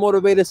homes from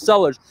motivated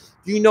sellers.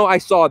 Do you know I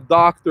saw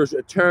doctors,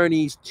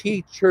 attorneys,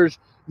 teachers,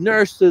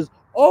 nurses,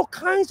 all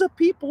kinds of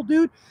people,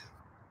 dude.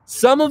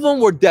 Some of them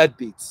were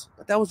deadbeats,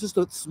 but that was just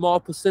a small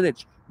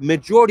percentage.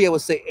 Majority, I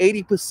would say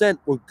 80%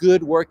 were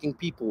good working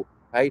people,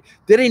 right?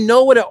 They didn't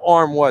know what an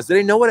ARM was. They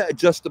didn't know what an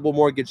adjustable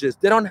mortgage is.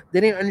 They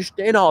didn't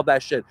understand all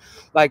that shit.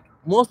 Like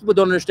most people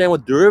don't understand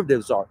what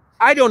derivatives are.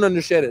 I don't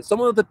understand it.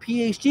 Someone with a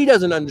PhD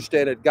doesn't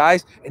understand it,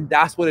 guys. And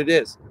that's what it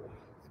is.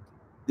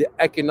 The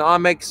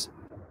economics,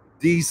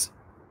 these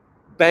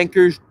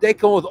bankers, they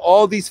come with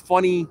all these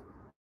funny,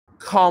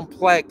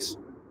 complex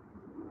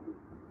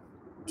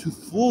to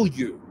fool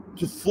you,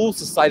 to fool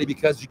society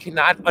because you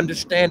cannot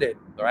understand it,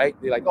 all right?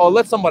 They're like, oh,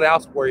 let somebody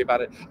else worry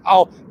about it.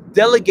 I'll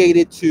delegate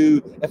it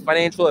to a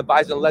financial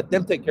advisor and let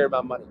them take care of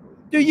my money.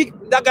 Dude,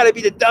 that got to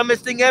be the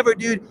dumbest thing ever,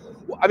 dude.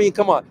 I mean,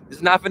 come on.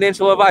 It's not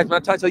financial advice. I'm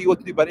not trying to tell you what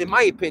to do. But in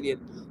my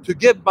opinion, to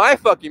give my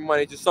fucking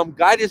money to some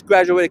guy that's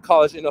graduated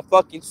college in a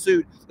fucking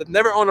suit that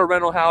never owned a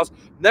rental house,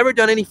 never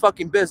done any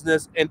fucking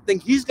business, and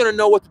think he's going to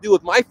know what to do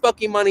with my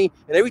fucking money,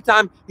 and every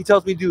time he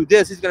tells me to do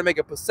this, he's going to make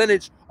a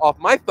percentage off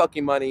my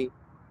fucking money,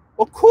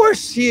 of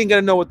course he ain't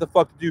going to know what the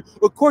fuck to do.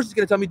 Of course he's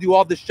going to tell me to do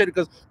all this shit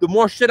because the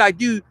more shit I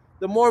do,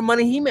 the more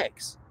money he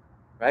makes,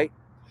 right?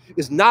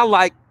 It's not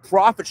like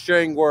profit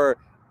sharing where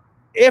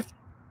if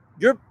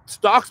your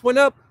stocks went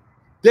up,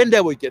 then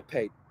they would get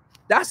paid.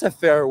 That's a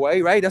fair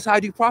way, right? That's how I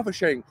do profit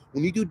sharing.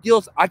 When you do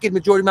deals, I get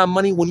majority of my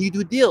money when you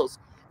do deals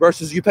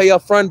versus you pay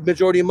up front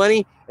majority of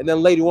money, and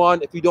then later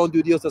on, if you don't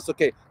do deals, that's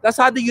okay. That's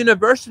how the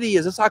university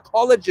is. That's how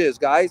college is,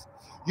 guys.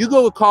 You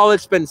go to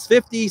college, spend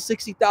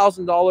 $50,000,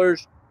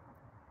 $60,000.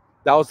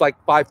 That was like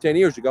 5-10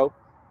 years ago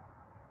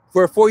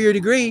for a 4-year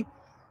degree.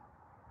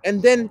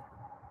 And then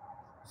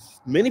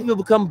many people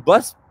become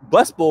bus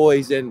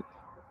boys and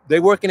they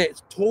work in a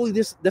totally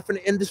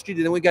different industry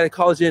than we got in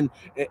college in.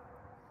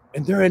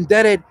 And they're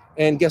indebted.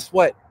 And guess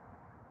what?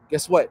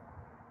 Guess what?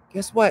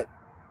 Guess what?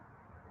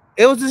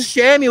 It was a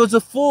sham. He was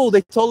a fool.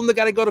 They told him they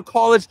got to go to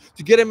college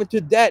to get him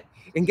into debt.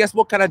 And guess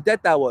what kind of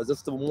debt that was?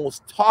 It's the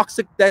most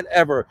toxic debt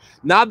ever.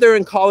 Now they're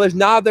in college.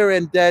 Now they're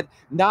in debt.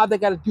 Now they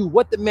got to do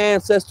what the man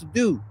says to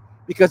do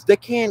because they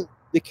can't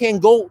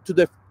go to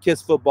their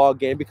kids' football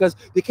game because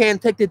they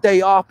can't take the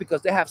day off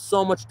because they have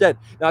so much debt.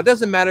 Now, it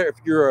doesn't matter if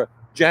you're a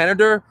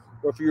janitor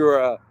or if you're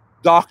a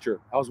doctor.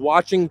 I was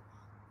watching,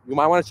 you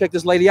might want to check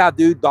this lady out,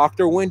 dude.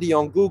 Dr. Wendy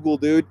on Google,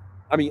 dude.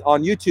 I mean,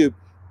 on YouTube.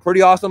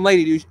 Pretty awesome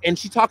lady, dude. And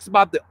she talks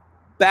about the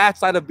bad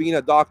side of being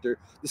a doctor,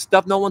 the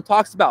stuff no one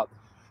talks about.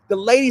 The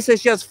lady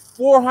says she has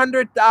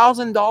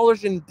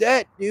 $400,000 in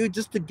debt, dude,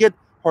 just to get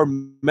her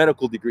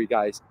medical degree,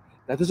 guys.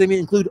 That doesn't even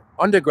include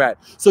undergrad.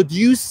 So do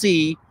you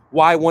see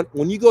why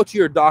when you go to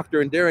your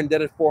doctor and they're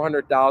indebted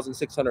 $400,000,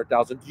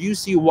 $600,000, do you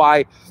see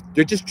why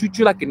they just treat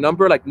you like a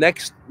number, like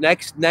next? They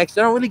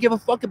don't really give a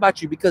fuck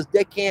about you because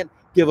they can't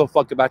give a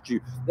fuck about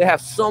you. They have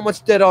so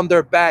much debt on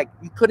their back.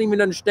 You couldn't even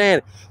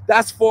understand.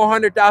 That's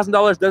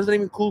 $400,000. Doesn't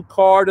even include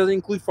car, doesn't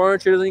include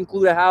furniture, doesn't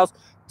include a house,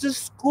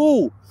 just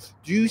school.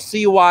 Do you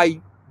see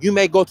why you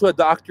may go to a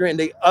doctor and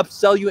they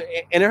upsell you?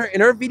 In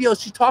her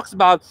videos, she talks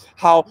about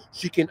how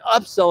she can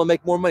upsell and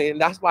make more money. And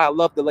that's why I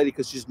love the lady,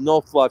 because she's no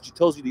fluff. She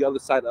tells you the other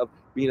side of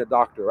being a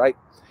doctor, right?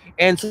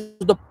 And so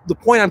the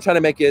point I'm trying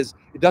to make is,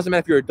 it doesn't matter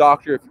if you're a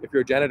doctor, if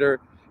you're a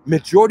janitor,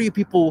 majority of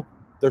people,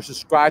 they're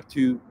subscribed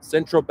to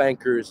central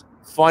bankers,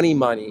 funny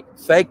money,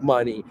 fake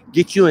money,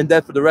 get you in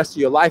debt for the rest of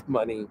your life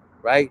money,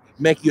 right?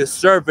 Make you a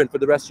servant for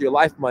the rest of your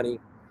life money.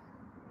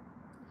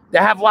 They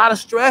have a lot of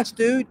stress,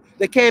 dude.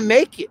 They can't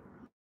make it.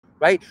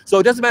 Right? So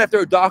it doesn't matter if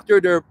they're a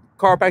doctor, they're a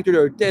chiropractor,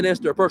 they're a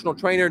dentist, they're a personal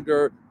trainer,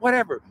 they're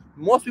whatever.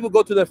 Most people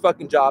go to their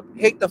fucking job,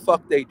 hate the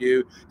fuck they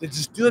do. They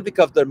just do it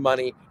because of their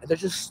money, and they're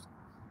just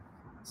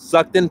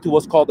sucked into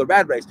what's called the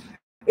rat race.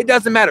 It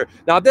doesn't matter.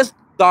 Now, this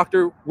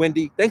Dr.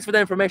 Wendy, thanks for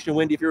the information,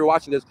 Wendy, if you're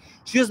watching this.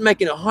 She was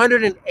making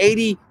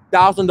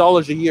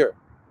 $180,000 a year.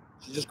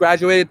 She just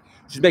graduated.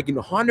 She's making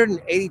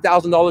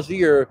 $180,000 a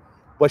year.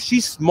 But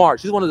she's smart.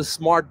 She's one of the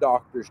smart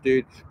doctors,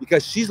 dude,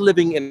 because she's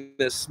living in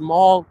a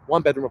small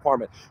one-bedroom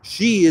apartment.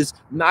 She is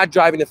not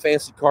driving a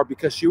fancy car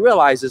because she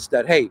realizes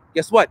that, hey,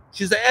 guess what?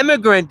 She's an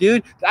immigrant,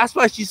 dude. That's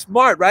why she's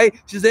smart, right?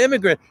 She's an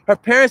immigrant. Her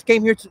parents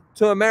came here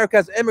to America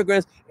as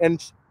immigrants, and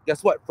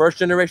guess what?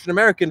 First-generation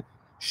American.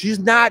 She's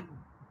not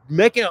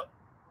making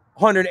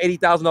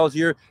 $180,000 a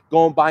year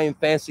going buying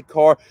fancy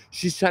car.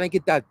 She's trying to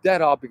get that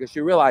debt off because she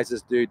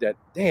realizes, dude, that,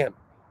 damn,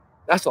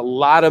 that's a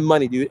lot of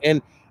money, dude.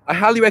 And I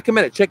highly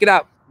recommend it. Check it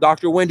out.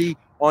 Dr. Wendy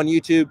on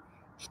YouTube.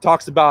 She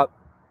talks about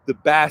the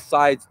bad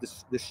sides,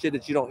 the shit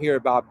that you don't hear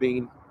about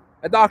being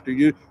a doctor.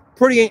 Dude,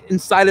 pretty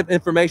insightful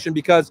information,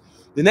 because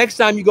the next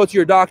time you go to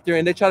your doctor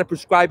and they try to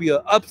prescribe you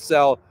an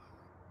upsell,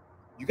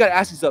 you got to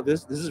ask yourself,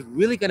 this is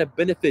really going to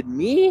benefit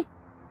me?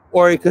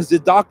 Or because the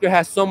doctor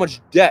has so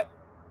much debt,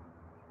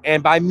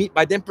 and by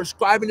them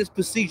prescribing this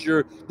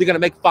procedure, they're going to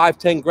make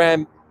 5-10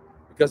 grand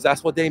because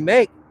that's what they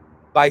make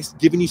by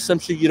giving you some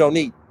shit you don't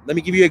need. Let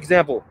me give you an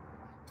example.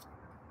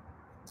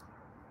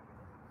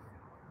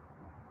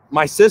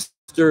 My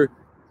sister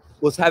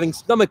was having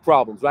stomach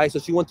problems, right? So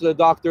she went to the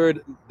doctor.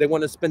 They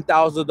want to spend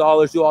thousands of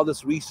dollars, do all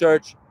this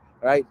research,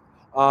 right?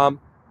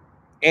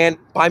 And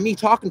by me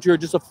talking to her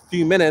just a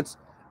few minutes,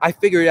 I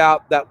figured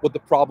out that what the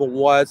problem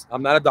was.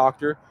 I'm not a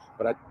doctor,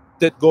 but I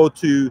did go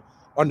to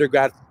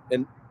undergrad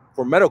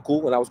for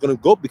medical, and I was going to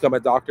go become a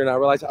doctor. And I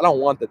realized I don't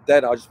want the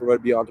debt. I just want to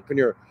be an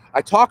entrepreneur.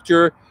 I talked to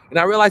her, and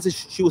I realized that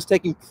she was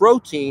taking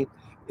protein,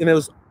 and it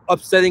was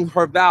upsetting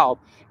her valve.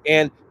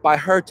 And by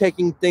her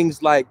taking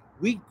things like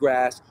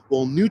wheatgrass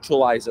will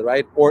neutralize it,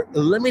 right? Or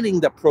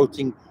eliminating the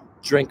protein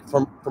drink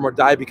from her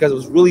diet because it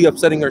was really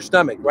upsetting her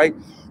stomach, right?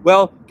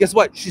 Well, guess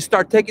what? She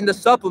started taking the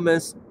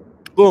supplements,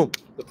 boom,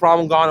 the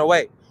problem gone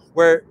away.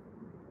 Where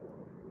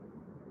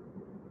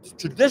the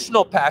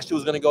traditional path she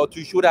was going to go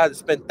to, she would have to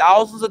spend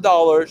thousands of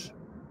dollars.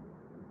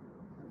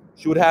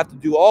 She would have to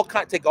do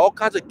take all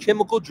kinds of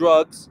chemical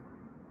drugs.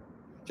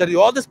 She had to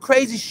do all this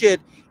crazy shit,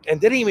 and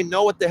didn't even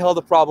know what the hell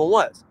the problem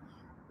was.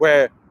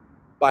 Where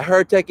by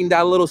her taking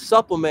that little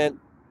supplement,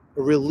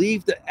 it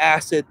relieved the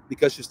acid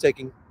because she was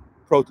taking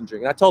protein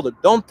drink. And I told her,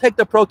 don't take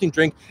the protein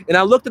drink. And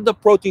I looked at the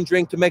protein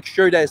drink to make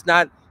sure that it's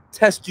not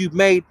test tube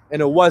made,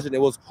 and it wasn't.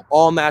 It was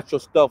all natural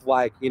stuff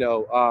like,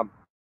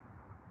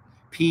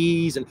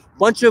 peas and a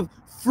bunch of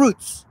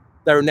fruits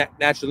that are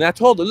natural. And I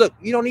told her, look,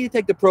 you don't need to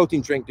take the protein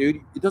drink, dude.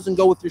 It doesn't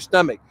go with your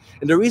stomach.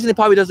 And the reason it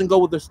probably doesn't go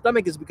with her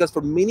stomach is because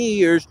for many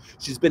years,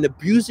 she's been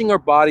abusing her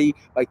body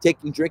by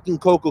drinking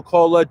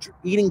Coca-Cola,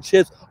 eating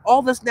chips,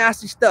 all this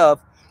nasty stuff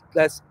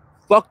that's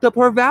fucked up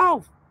her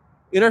valve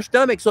in her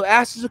stomach. So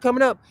acids are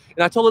coming up.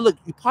 And I told her, look,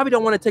 you probably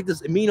don't want to take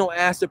this amino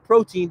acid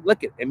protein.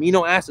 Look at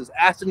amino acids,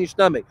 acid in your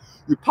stomach.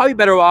 You're probably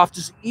better off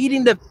just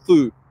eating the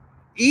food,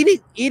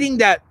 eating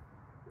that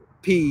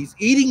peas,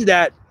 eating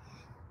that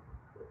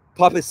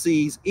puppet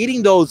seeds,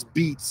 eating those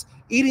beets,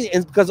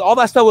 and because all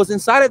that stuff was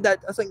inside of that.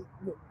 I was like,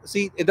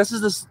 see, this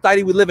is the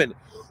society we live in.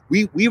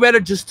 We rather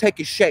just take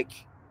a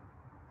shake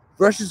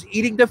versus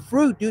eating the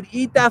fruit, dude.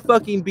 Eat that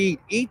fucking beet,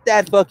 eat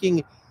that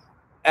fucking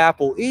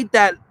apple, eat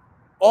that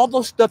all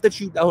those stuff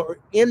that are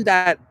in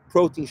that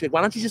protein shake,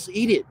 why don't you just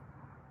eat it?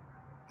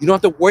 You don't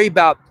have to worry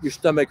about your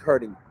stomach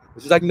hurting.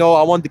 It's just like, no,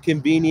 I want the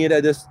convenient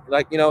at this,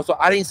 like, you know, so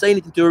I didn't say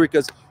anything to her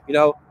because, you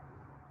know,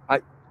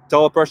 I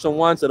tell a person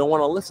once, they don't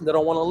want to listen, they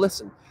don't want to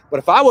listen. But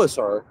if I was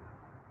her,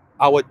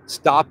 I would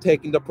stop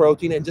taking the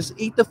protein and just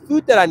eat the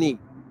food that I need,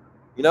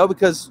 you know,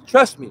 because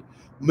trust me,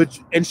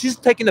 and she's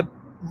taking a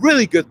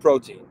really good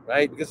protein,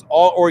 right? Because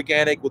all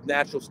organic with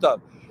natural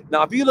stuff.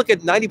 Now, if you look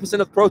at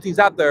 90% of proteins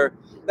out there,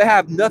 they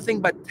have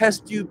nothing but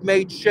test tube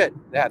made shit.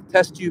 They have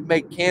test tube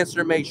made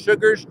cancer made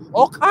sugars,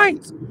 all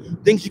kinds.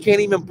 Things you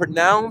can't even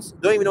pronounce,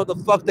 don't even know what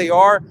the fuck they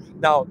are.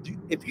 Now,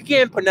 if you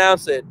can't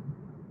pronounce it,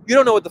 you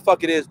don't know what the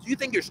fuck it is. Do you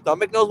think your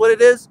stomach knows what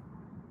it is?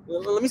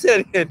 Let me say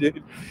that again,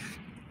 dude.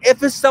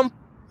 If it's some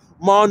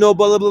mono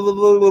blah, blah, blah,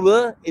 blah, blah,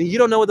 blah, and you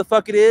don't know what the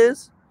fuck it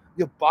is,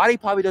 your body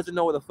probably doesn't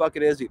know what the fuck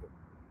it is either.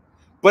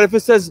 But if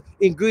it says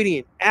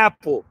ingredient,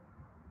 apple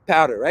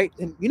powder, right?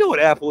 And you know what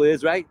apple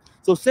is, right?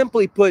 So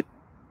simply put,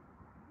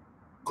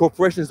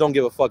 corporations don't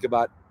give a fuck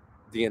about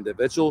the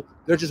individual.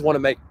 They just want to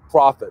make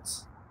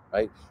profits,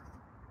 right?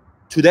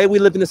 Today we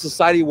live in a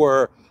society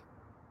where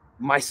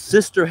my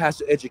sister has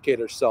to educate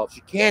herself.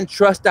 She can't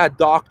trust that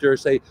doctor,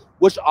 say,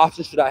 which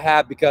option should I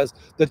have? Because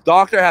the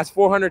doctor has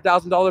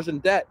 $400,000 in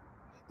debt.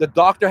 The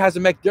doctor has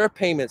to make their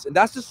payments. And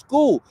that's the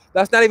school.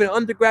 That's not even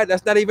undergrad.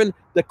 That's not even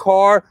the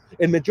car.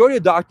 And majority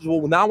of doctors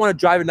will now want to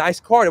drive a nice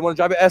car. They want to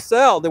drive an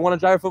SL. They want to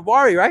drive a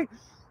Ferrari, right?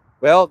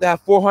 Well, they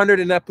have 400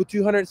 and that put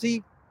 200.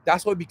 See,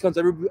 that's what it becomes.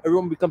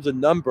 Everyone becomes a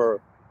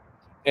number.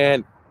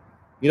 And,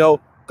 you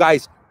know,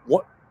 guys,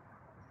 what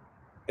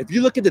if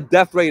you look at the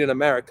death rate in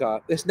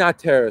America, it's not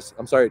terrorists.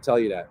 I'm sorry to tell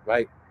you that,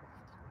 right?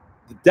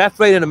 The death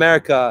rate in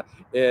America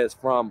is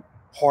from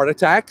heart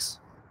attacks,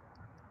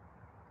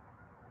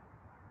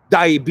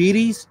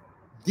 diabetes.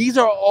 These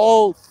are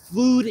all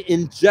food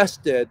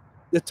ingested.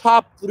 The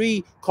top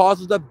 3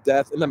 causes of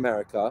death in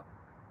America,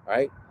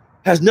 right?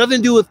 Has nothing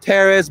to do with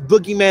terrorists,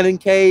 boogeyman and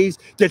K's,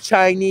 the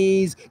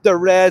Chinese, the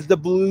Reds, the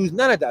Blues,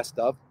 none of that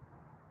stuff.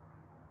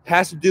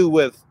 Has to do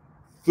with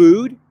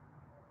food,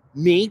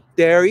 meat,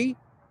 dairy.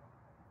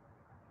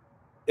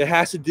 It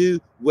has to do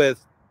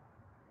with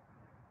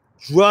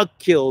drug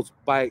kills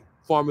by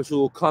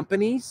pharmaceutical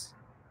companies,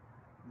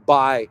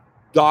 by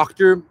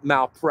doctor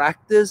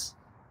malpractice,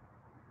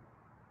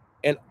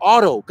 and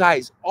auto.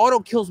 Guys, auto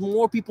kills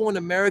more people in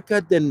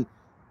America than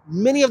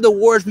many of the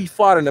wars we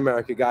fought in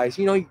America, guys.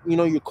 You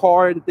know, your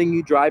car, the thing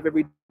you drive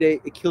every day,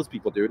 it kills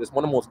people, dude. It's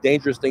one of the most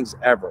dangerous things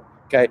ever,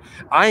 okay?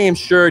 I am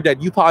sure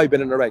that you've probably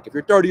been in a wreck. If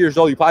you're 30 years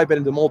old, you've probably been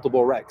into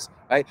multiple wrecks,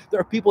 right? There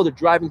are people that are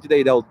driving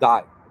today that'll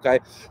die, okay?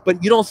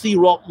 But you don't see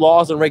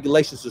laws and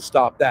regulations to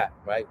stop that,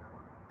 right?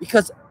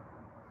 Because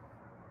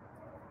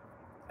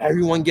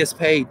everyone gets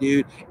paid,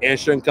 dude.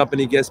 Insurance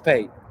company gets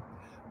paid.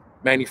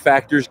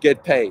 Manufacturers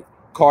get paid.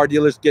 Car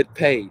dealers get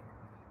paid.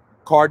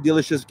 Car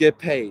dealerships get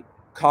paid.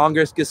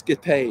 Congress gets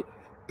paid.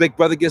 Big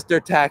Brother gets their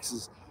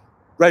taxes.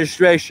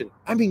 Registration.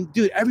 I mean,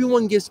 dude,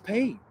 everyone gets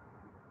paid.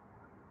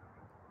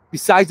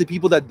 Besides the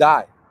people that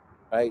die,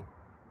 right?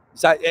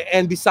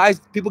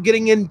 Besides people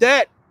getting in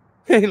debt.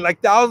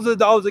 Like thousands of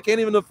dollars they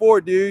can't even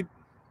afford, dude.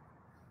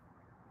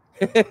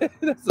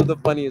 That's the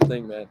funniest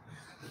thing, man.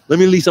 Let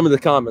me read some of the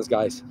comments,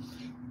 guys.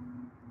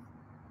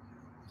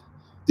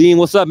 Dean,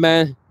 what's up,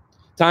 man?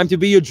 Time to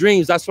be your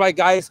dreams. That's right,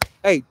 guys.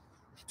 Hey,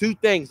 2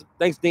 things.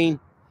 Thanks, Dean.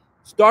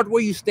 Start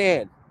where you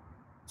stand.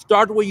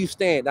 Start where you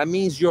stand. That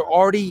means you're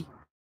already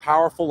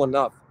powerful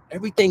enough.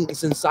 Everything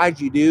is inside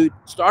you, dude.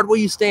 Start where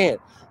you stand.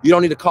 You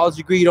don't need a college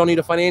degree. You don't need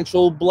a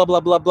financial blah, blah,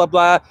 blah, blah,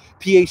 blah,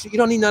 PhD. You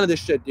don't need none of this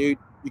shit, dude.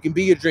 You can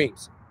be your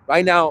dreams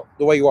right now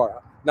the way you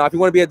are. Now, if you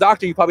want to be a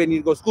doctor, you probably need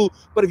to go to school.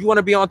 But if you want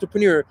to be an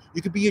entrepreneur,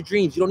 you could be your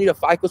dreams. You don't need a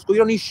FICO school. You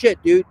don't need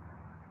shit, dude.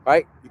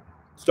 Right?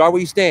 Start where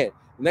you stand.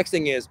 The next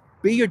thing is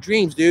be your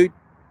dreams, dude.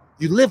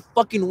 You live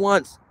fucking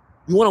once.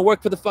 You want to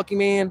work for the fucking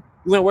man?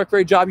 You want to work for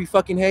a job you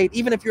fucking hate?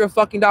 Even if you're a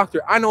fucking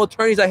doctor. I know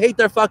attorneys that hate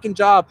their fucking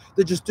job.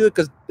 They just do it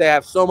because they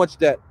have so much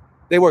debt.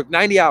 They work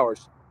 90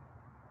 hours.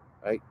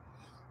 Right?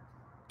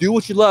 Do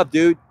what you love,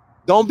 dude.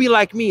 Don't be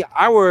like me.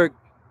 I worked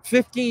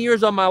 15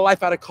 years of my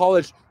life out of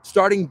college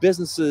starting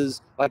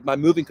businesses like my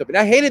moving company.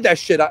 I hated that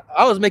shit.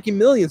 I was making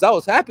millions. I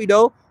was happy,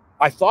 though.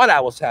 I thought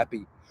I was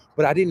happy.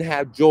 But I didn't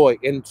have joy.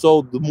 And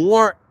so the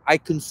more I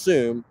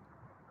consumed,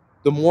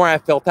 the more I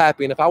felt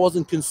happy. And if I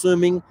wasn't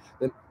consuming,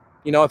 then,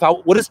 you know,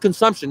 what is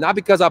consumption? Not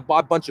because I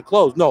bought a bunch of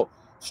clothes. No,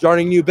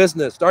 starting a new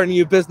business.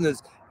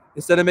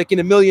 Instead of making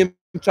 $1 million,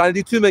 I'm trying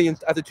to do 2 million.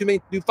 After 2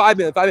 million, do 5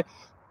 million. 5 million.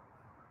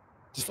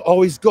 Just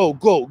always go,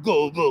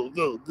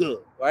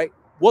 right?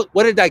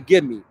 What did that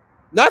give me?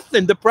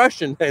 Nothing.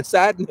 Depression and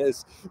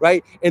sadness,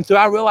 right? And so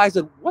I realized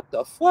that, what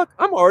the fuck?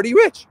 I'm already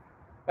rich,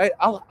 right?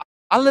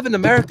 I live in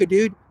America,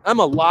 dude. I'm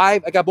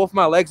alive. I got both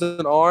my legs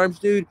and arms,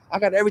 dude. I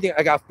got everything.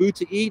 I got food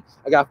to eat.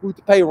 I got food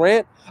to pay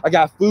rent. I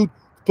got food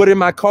to put in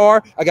my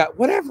car. I got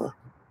whatever,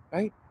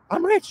 right?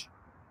 I'm rich.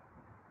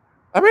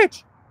 I'm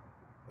rich,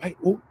 right?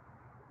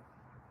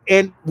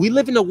 And we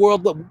live in a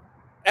world that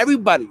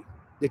everybody,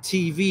 the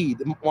TV,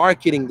 the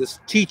marketing, the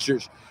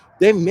teachers,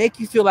 they make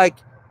you feel like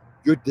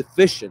you're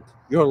deficient.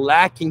 You're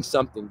lacking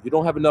something. You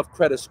don't have enough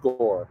credit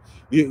score.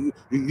 You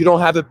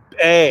don't have an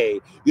A.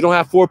 You don't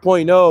have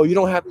 4.0. You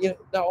don't have.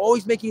 They're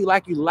always making you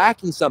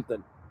lacking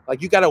something.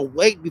 Like you gotta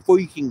wait before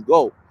you can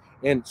go.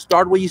 And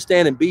start where you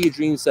stand and be your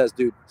dream says,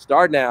 dude.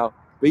 Start now.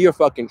 Be your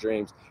fucking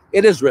dreams.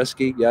 It is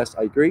risky. Yes,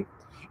 I agree.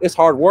 It's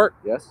hard work.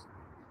 Yes.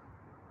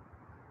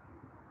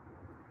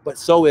 But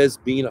so is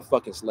being a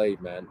fucking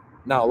slave, man.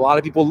 Now, a lot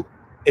of people,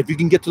 if you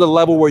can get to the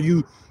level where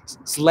you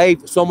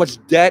slave so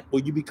much debt,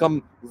 where you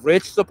become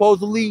rich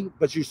supposedly,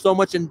 but you're so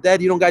much in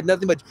debt, you don't got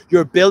nothing, but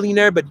you're a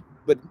billionaire, but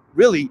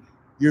really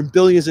you're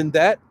billions in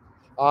debt,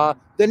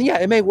 then yeah,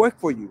 it may work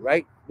for you,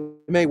 right?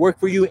 It may work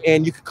for you,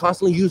 and you can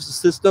constantly use the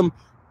system.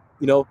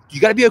 You know, you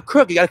got to be a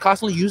crook. You got to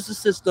constantly use the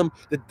system,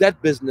 the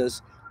debt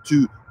business,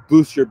 to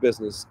boost your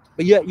business.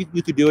 But yeah,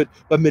 you could do it.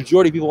 But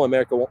majority of people in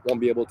America won't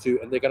be able to,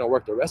 and they're going to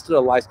work the rest of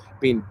their lives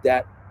being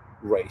dead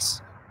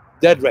race,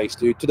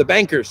 dude, to the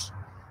bankers.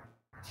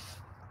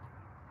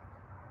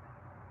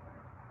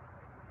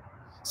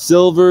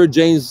 Silver,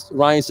 James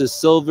Ryan says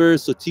silver,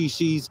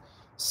 Satishis,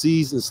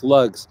 C's, and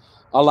slugs.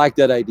 I like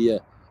that idea.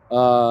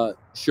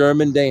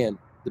 Sherman Dan,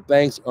 the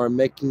banks are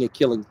making a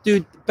killing.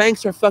 Dude, the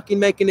banks are fucking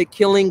making a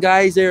killing,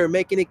 guys. They're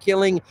making a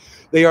killing.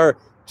 They are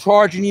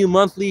charging you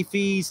monthly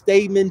fees,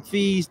 statement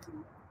fees,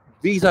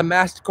 Visa,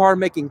 MasterCard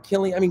making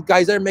killing. I mean,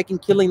 guys, they're making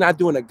killing, not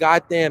doing a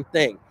goddamn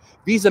thing.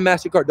 Visa,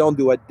 MasterCard don't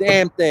do a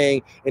damn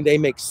thing, and they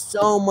make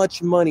so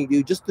much money,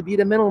 dude, just to be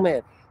the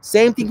middleman.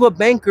 Same thing with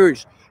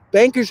bankers.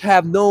 Bankers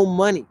have no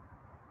money.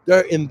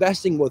 They're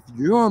investing with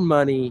your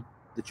money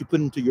that you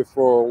put into your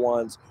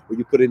 401s, or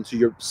you put into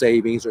your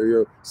savings or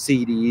your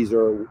CDs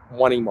or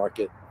money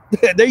market.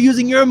 They're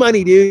using your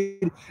money,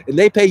 dude, and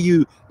they pay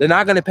you. They're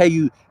not going to pay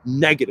you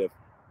negative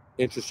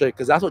interest rate,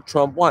 because that's what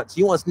Trump wants.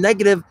 He wants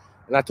negative,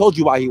 and I told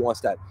you why he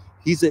wants that.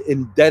 He's an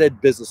indebted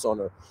business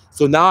owner.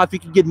 So now if you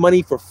can get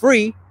money for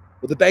free,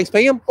 will the banks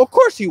pay him? Of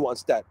course he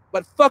wants that.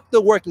 But fuck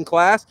the working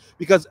class,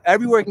 because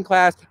every working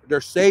class,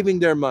 they're saving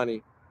their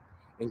money.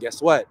 And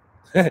guess what?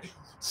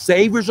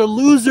 Savers are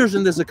losers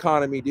in this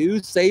economy,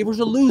 dude.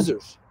 Savers are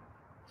losers.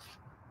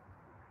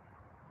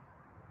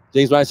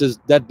 James Ryan says,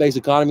 debt-based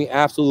economy?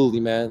 Absolutely,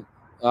 man.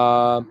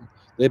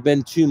 They've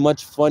been too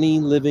much funny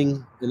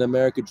living in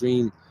America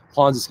dream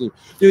Ponzi scheme.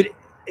 Dude,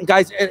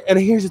 guys, and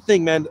here's the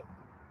thing, man.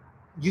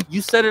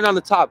 You said it on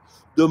the top.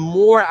 The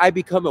more I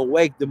become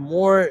awake, the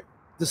more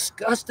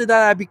disgusted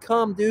that I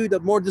become, dude. The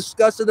more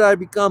disgusted that I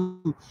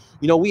become.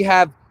 You know, we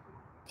have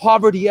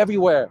poverty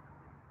everywhere.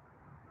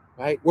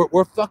 Right?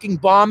 We're fucking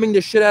bombing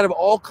the shit out of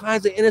all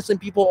kinds of innocent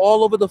people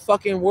all over the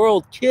fucking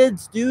world.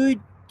 Kids,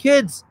 dude.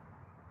 Kids.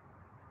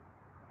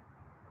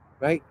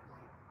 Right?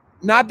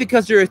 Not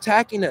because they're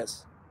attacking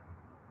us.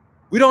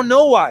 We don't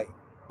know why.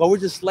 But we're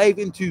just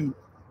slaving to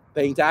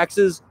paying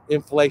taxes,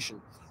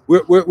 inflation.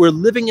 We're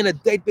living in a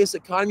debt-based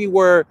economy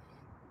where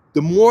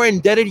the more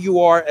indebted you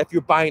are, if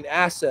you're buying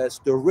assets,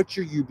 the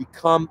richer you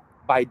become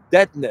by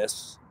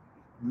debtness,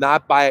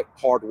 not by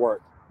hard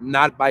work,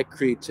 not by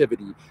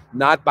creativity,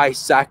 not by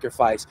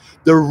sacrifice.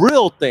 The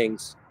real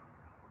things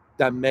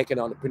that make an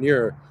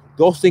entrepreneur,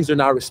 those things are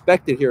not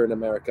respected here in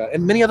America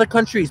and many other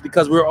countries,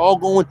 because we're all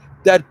going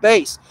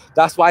debt-based.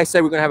 That's why I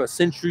say we're going to have a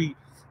century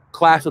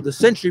class of the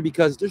century,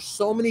 because there's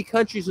so many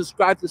countries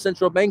subscribed to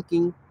central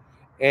banking.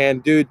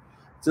 And dude,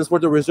 since we're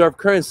the reserve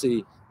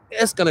currency,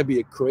 it's going to be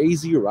a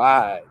crazy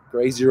ride.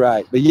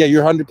 But yeah,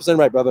 you're 100%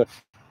 right, brother.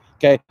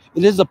 Okay.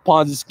 It is a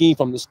Ponzi scheme,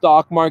 from the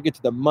stock market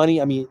to the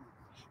money. I mean,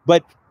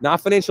 but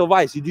not financial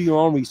advice. You do your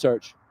own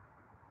research.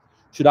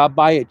 Should I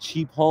buy a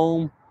cheap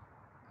home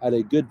at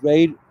a good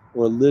rate,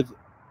 or live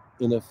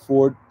in a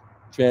Ford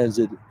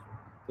Transit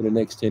for the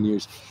next 10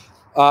 years?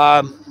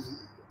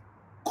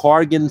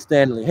 Cargan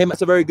Stanley. Hey,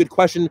 that's a very good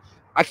question.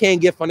 I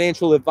can't give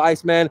financial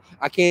advice, man.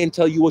 I can't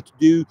tell you what to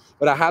do,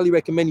 but I highly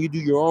recommend you do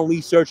your own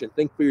research and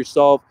think for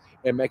yourself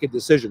and make a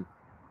decision.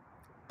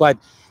 But,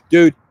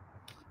 dude,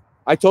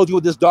 I told you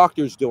what this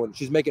doctor's doing.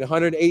 She's making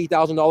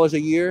 $180,000 a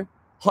year.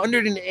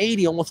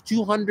 180, almost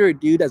 200,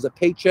 dude, as a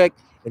paycheck.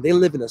 And they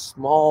live in a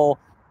small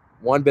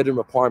one-bedroom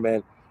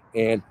apartment,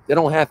 and they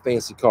don't have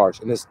fancy cars.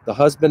 And it's the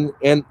husband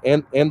and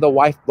the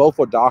wife, both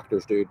are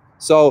doctors, dude.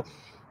 So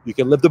you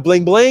can live the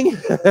bling bling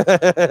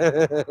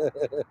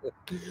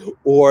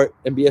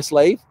and be a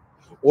slave,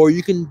 or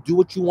you can do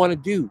what you want to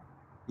do.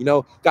 You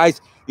know,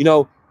 guys, you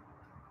know,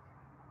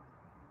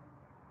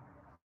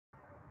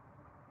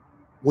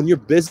 when you're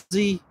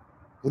busy,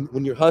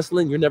 when you're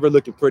hustling, you're never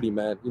looking pretty,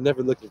 man. You're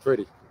never looking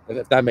pretty.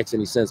 If that makes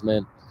any sense,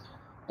 man.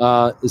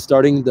 Is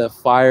starting the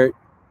fire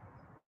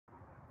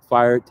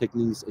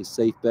techniques a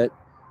safe bet?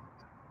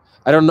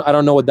 I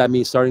don't know what that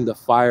means. Starting the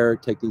fire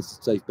techniques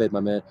a safe bet, my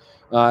man.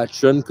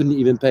 Trump couldn't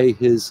even pay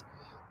his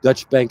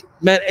Dutch bank.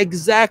 Man,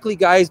 exactly,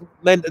 guys.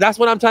 Man, that's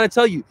what I'm trying to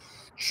tell you.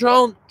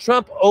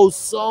 Trump owes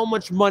so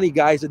much money,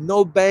 guys, that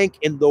no bank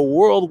in the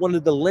world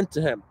wanted to lend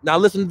to him. Now,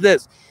 listen to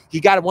this. He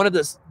got one of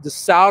the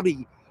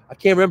Saudi, I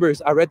can't remember,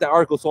 I read that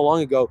article so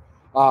long ago,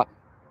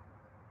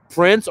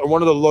 Prince, or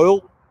one of the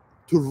loyal,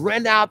 to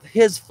rent out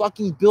his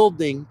fucking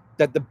building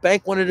that the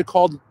bank wanted to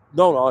call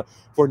no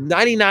for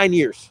 99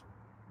 years.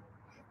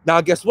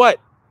 Now, guess what?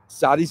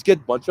 Saudis get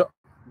a bunch of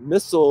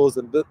missiles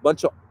and a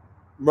bunch of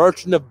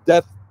merchant of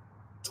death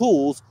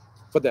tools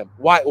for them.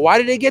 Why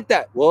did they get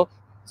that? Well,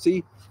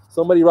 see,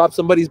 somebody robs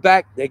somebody's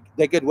back,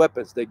 they get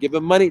weapons. They give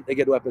them money, they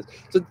get weapons.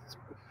 So,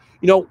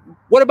 you know,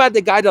 what about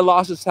the guy that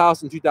lost his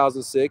house in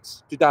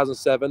 2006,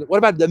 2007? What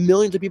about the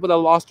millions of people that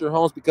lost their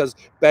homes because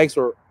banks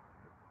were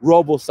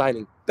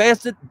robo-signing?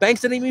 Banks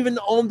didn't even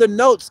own the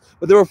notes,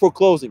 but they were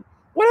foreclosing.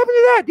 What happened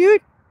to that,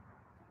 dude?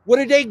 What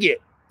did they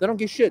get? They don't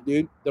get shit,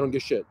 dude. They don't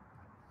get shit.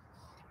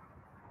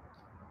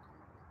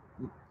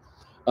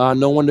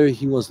 No wonder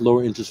he wants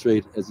lower interest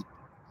rate.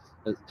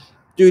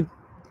 Dude,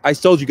 I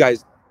told you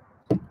guys,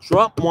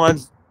 Trump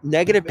wants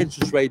negative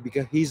interest rate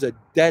because he's a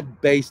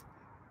debt-based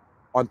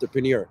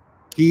entrepreneur.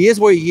 He is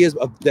where he is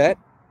of debt,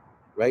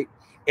 right?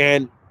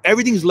 And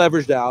everything's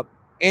leveraged out,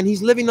 and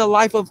he's living a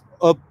life of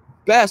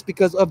best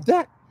because of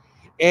debt.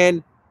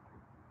 And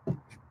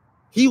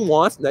he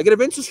wants negative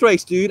interest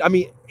rates, dude. I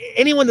mean,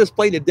 anyone that's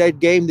playing the debt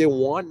game, they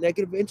want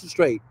negative interest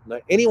rate. Now,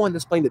 anyone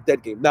that's playing the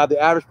debt game. Now, the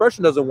average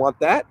person doesn't want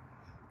that.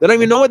 They don't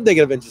even know what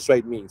negative interest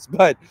rate means.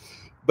 But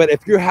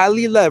if you're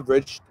highly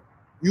leveraged,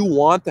 you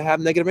want to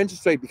have negative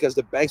interest rate because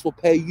the banks will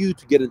pay you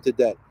to get into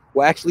debt.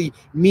 Well, actually,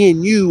 me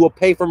and you will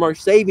pay from our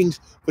savings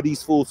for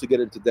these fools to get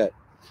into debt.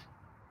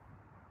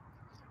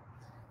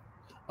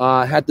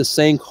 I had the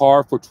same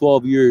car for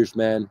 12 years,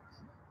 man.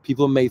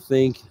 People may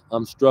think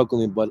I'm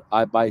struggling, but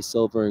I buy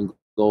silver and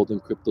gold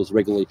and cryptos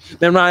regularly.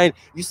 Man, Ryan,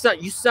 you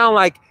sound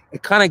like a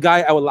kind of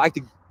guy I would like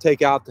to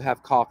take out to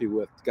have coffee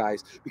with,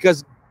 guys.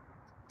 Because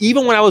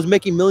even when I was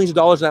making millions of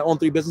dollars and I owned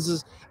 3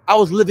 businesses, I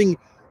was living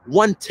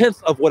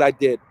 1/10 of what I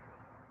did.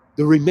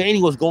 The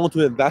remaining was going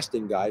to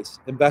investing, guys.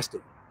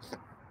 Investing.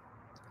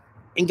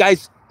 And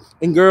guys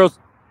and girls,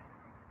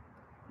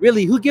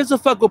 really, who gives a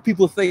fuck what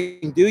people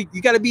think, dude?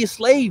 You got to be a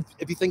slave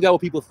if you think about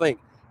what people think.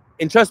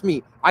 And trust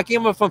me, I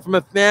came from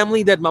a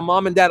family that my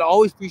mom and dad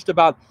always preached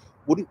about,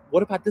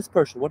 what about this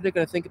person? What are they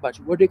going to think about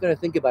you? What are they going to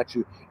think about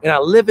you? And I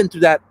lived into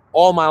that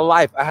all my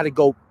life. I had to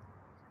go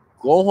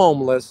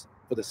homeless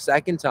for the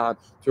second time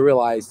to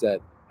realize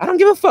that I don't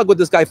give a fuck what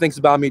this guy thinks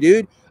about me,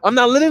 dude. I'm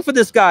not living for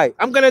this guy.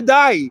 I'm going to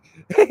die.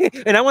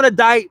 And I want to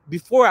die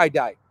before I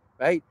die,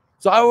 right?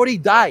 So I already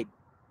died.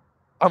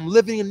 I'm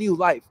living a new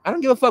life. I don't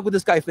give a fuck what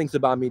this guy thinks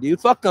about me,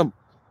 dude. Fuck him,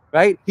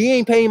 right? He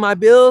ain't paying my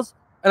bills,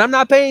 and I'm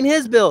not paying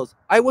his bills.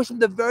 I wish him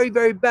the very,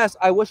 very best.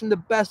 I wish him the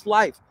best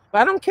life,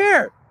 but I don't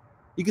care.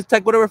 He can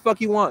take whatever fuck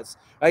he wants,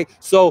 right?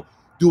 So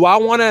do I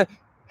want to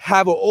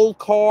have an old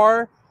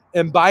car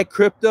and buy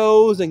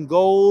cryptos and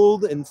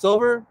gold and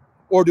silver?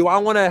 Or do I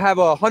want to have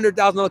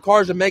 $100,000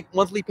 cars and make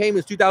monthly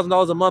payments,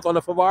 $2,000 a month on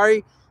a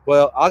Ferrari?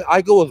 Well,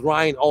 I go with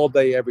Ryan all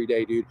day, every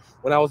day, dude.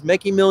 When I was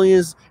making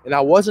millions and I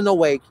wasn't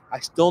awake, I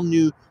still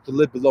knew to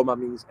live below my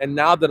means. And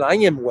now that I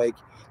am awake,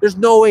 there's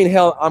no way in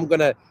hell I'm going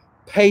to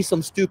pay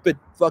some stupid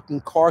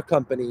fucking car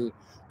company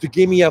to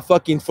give me a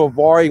fucking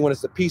Ferrari when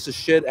it's a piece of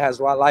shit, it has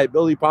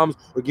liability problems,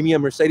 or give me a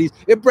Mercedes.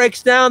 It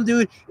breaks down,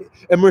 dude.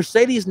 A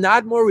Mercedes is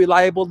not more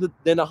reliable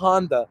than a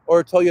Honda or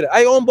a Toyota.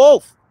 I own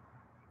both.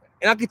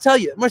 And I can tell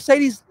you,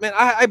 Mercedes, man,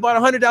 I bought a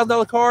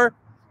 $100,000 car.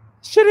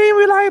 Shit ain't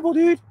reliable,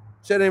 dude.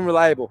 Shit ain't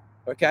reliable,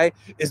 okay?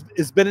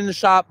 It's been in the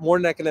shop more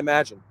than I can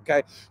imagine,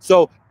 okay?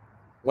 So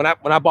when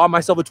I bought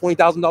myself a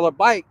 $20,000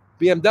 bike,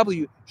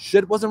 BMW,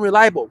 shit wasn't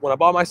reliable. When I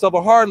bought myself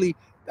a Harley,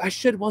 that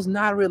shit was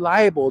not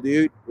reliable,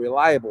 dude.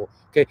 Reliable,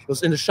 okay? It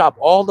was in the shop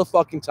all the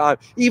fucking time.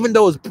 Even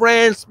though it's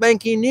brand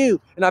spanking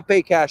new and I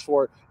paid cash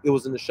for it, it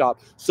was in the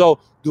shop. So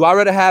do I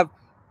rather have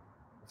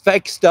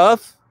fake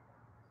stuff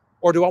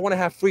or do I want to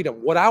have freedom?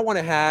 What I want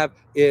to have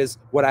is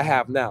what I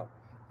have now.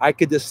 I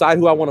could decide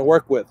who I want to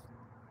work with.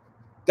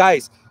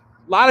 Guys,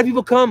 a lot of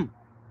people come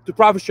to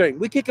profit sharing.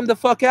 We kick them the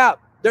fuck out.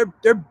 They're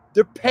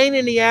pain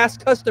in the ass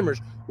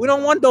customers. We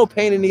don't want no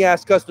pain in the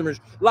ass customers.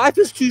 Life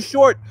is too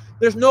short.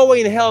 There's no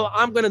way in hell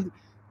I'm gonna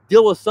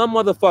deal with some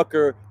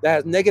motherfucker that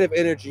has negative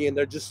energy and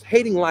they're just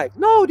hating life.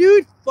 No,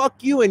 dude, fuck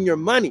you and your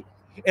money.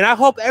 And I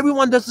hope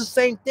everyone does the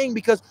same thing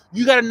because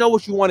you gotta know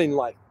what you want in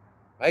life,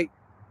 right?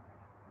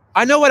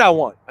 I know what I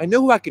want. I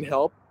know who I can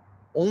help.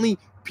 Only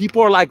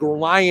people are like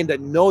Ryan that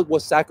know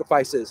what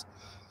sacrifice is.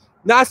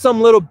 Not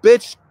some little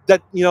bitch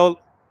that, you know,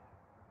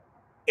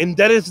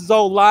 indebted his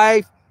whole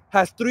life,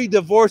 has 3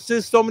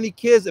 divorces, so many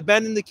kids,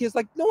 abandoned the kids.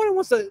 Like, no one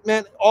wants to,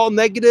 man, all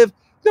negative.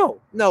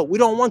 No, we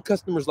don't want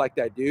customers like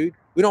that, dude.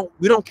 We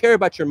don't care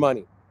about your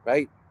money,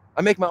 right?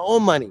 I make my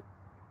own money.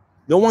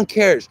 No one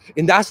cares.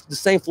 And that's the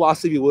same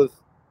philosophy with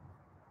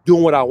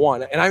doing what I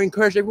want. And I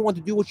encourage everyone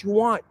to do what you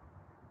want.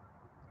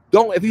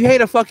 If you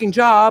hate a fucking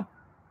job,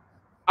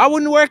 I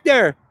wouldn't work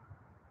there.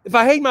 If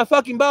I hate my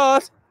fucking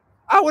boss,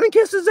 I wouldn't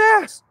kiss his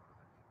ass.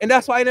 And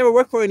that's why I never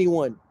worked for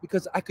anyone,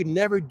 because I could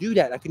never do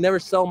that. I could never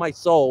sell my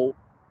soul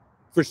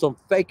for some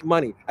fake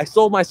money. I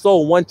sold my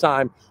soul one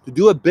time to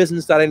do a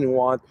business that I didn't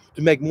want,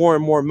 to make more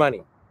and more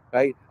money,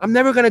 right? I'm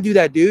never going to do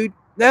that, dude.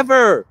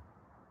 Never,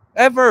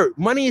 ever.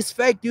 Money is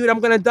fake, dude. I'm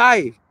going to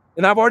die.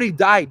 And I've already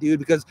died, dude,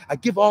 because I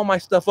give all my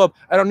stuff up.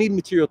 I don't need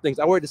material things.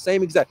 I wear the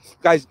same exact.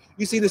 Guys,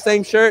 you see the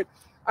same shirt?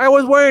 I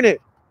was wearing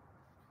it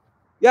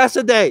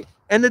yesterday.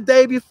 and the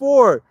day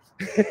before.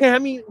 I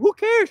mean, who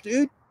cares,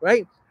 dude?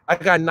 Right? I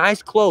got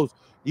nice clothes.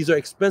 These are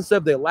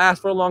expensive. They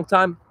last for a long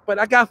time, but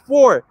I got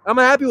 4. I'm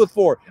happy with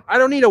 4. I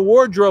don't need a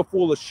wardrobe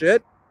full of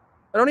shit.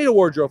 I don't need a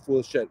wardrobe full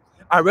of shit.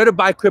 I'd rather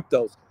buy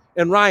cryptos.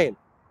 And Ryan,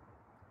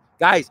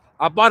 guys,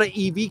 I bought an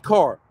EV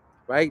car,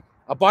 right?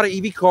 I bought an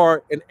EV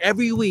car, and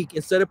every week,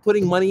 instead of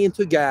putting money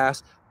into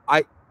gas,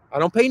 I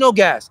don't pay no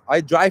gas.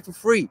 I drive for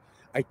free.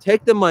 I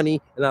take the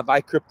money and I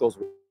buy cryptos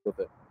with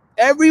it.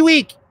 Every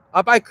week,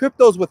 I buy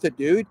cryptos with it,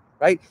 dude,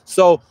 right?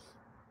 So,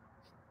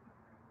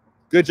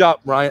 good job,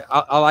 Ryan.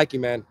 I like you,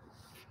 man.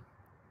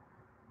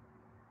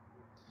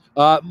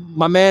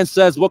 My man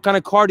says, what kind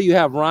of car do you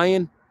have,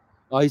 Ryan?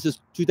 He says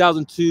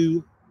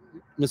 2002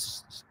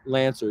 Miss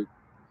Lancer.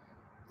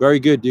 Very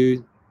good,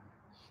 dude.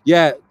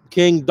 Yeah,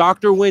 King,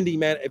 Dr. Wendy,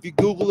 man. If you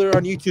Google her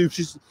on YouTube,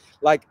 she's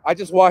like, I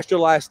just watched her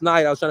last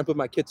night. I was trying to put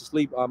my kid to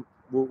sleep.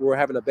 We're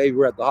having a baby.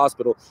 We're at the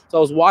hospital. So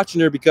I was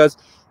watching her because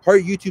her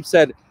YouTube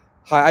said,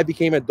 hi, I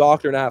became a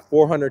doctor and I have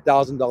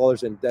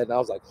 $400,000 in debt. And I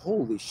was like,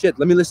 holy shit,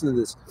 let me listen to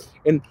this.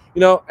 And,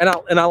 you know,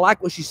 and I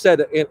like what she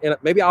said. And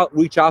maybe I'll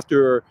reach out to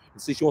her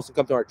and see if she wants to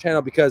come to our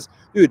channel because,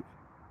 dude,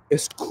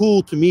 it's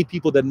cool to meet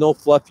people that know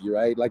Fluffy,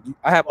 right? Like,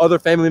 I have other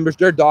family members,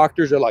 they're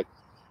doctors. They're like,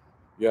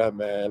 yeah,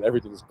 man,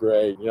 everything's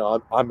great. You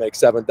know, I make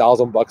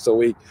 $7,000 a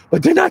week,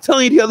 but they're not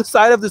telling you the other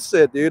side of the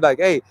shit, dude. Like,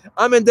 hey,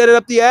 I'm indebted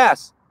up the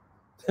ass.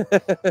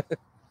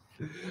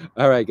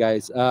 All right,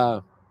 guys.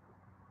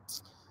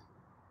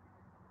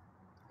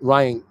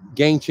 Ryan,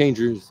 Game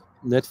Changers,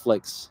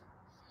 Netflix.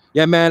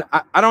 Yeah, man,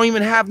 I don't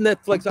even have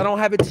Netflix. I don't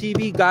have a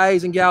TV,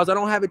 guys and gals. I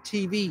don't have a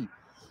TV.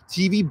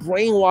 TV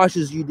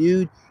brainwashes you,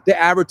 dude. They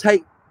advertise,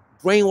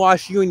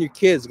 brainwash you and your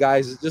kids,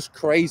 guys. It's just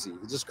crazy.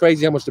 It's just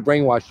crazy how much they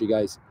brainwash you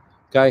guys.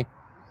 Okay.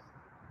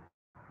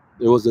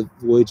 There was a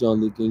voyage on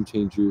the Game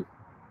Changer.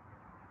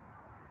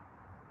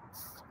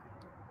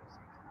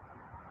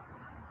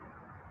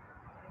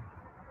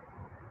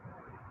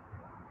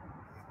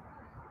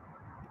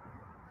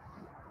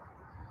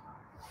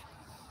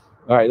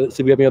 All right, let's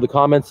see if we have any other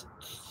comments.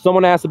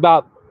 Someone asked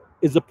about,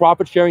 is the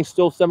profit sharing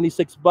still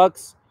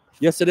 $76?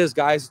 Yes, it is,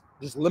 guys.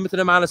 There's a limited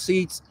amount of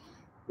seats.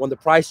 When the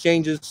price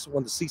changes,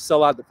 when the seats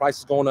sell out, the price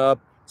is going up.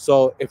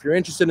 So if you're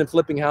interested in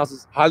flipping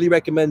houses, highly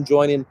recommend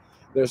joining.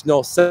 There's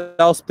no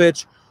sales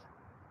pitch.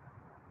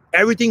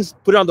 Everything's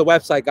put on the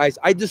website, guys.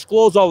 I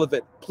disclose all of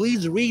it.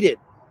 Please read it.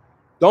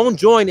 Don't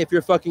join if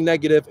you're fucking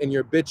negative and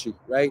you're bitchy,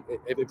 right?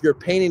 If you're a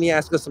pain in the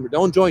ass customer,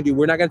 don't join, dude.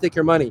 We're not going to take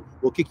your money.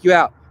 We'll kick you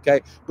out,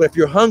 okay? But if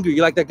you're hungry,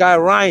 you're like that guy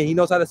Ryan. He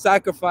knows how to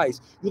sacrifice.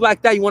 You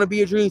like that? You want to be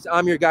your dreams?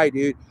 I'm your guy,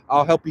 dude.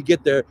 I'll help you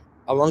get there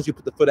as long as you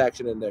put the foot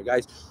action in there,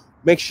 guys.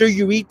 Make sure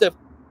you read the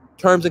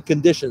terms and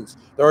conditions.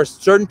 There are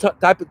certain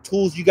type of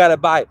tools you got to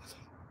buy.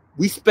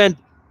 We spent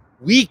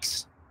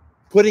weeks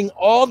putting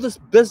all this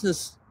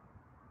business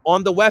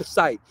on the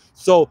website.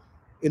 So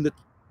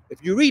if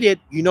you read it,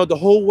 you know the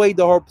whole way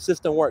the whole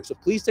system works. So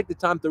please take the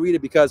time to read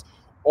it because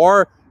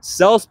our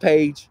sales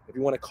page, if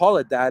you want to call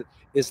it that,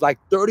 is like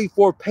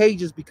 34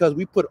 pages because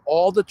we put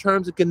all the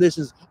terms and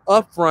conditions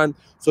up front.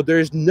 So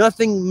there's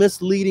nothing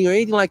misleading or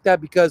anything like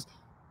that because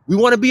we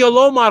want to be a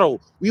low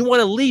model. We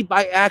want to lead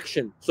by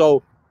action.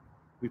 So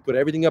we put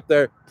everything up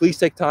there. Please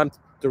take time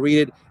to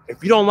read it.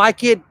 If you don't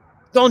like it,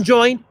 don't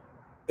join.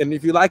 And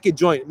if you like it,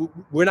 join.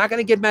 We're not going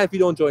to get mad if you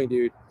don't join,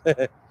 dude.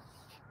 All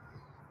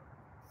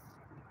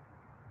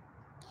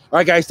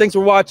right, guys. Thanks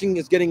for watching.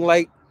 It's getting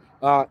late.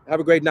 Have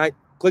a great night.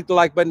 Click the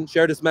like button.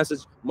 Share this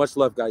message. Much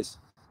love, guys.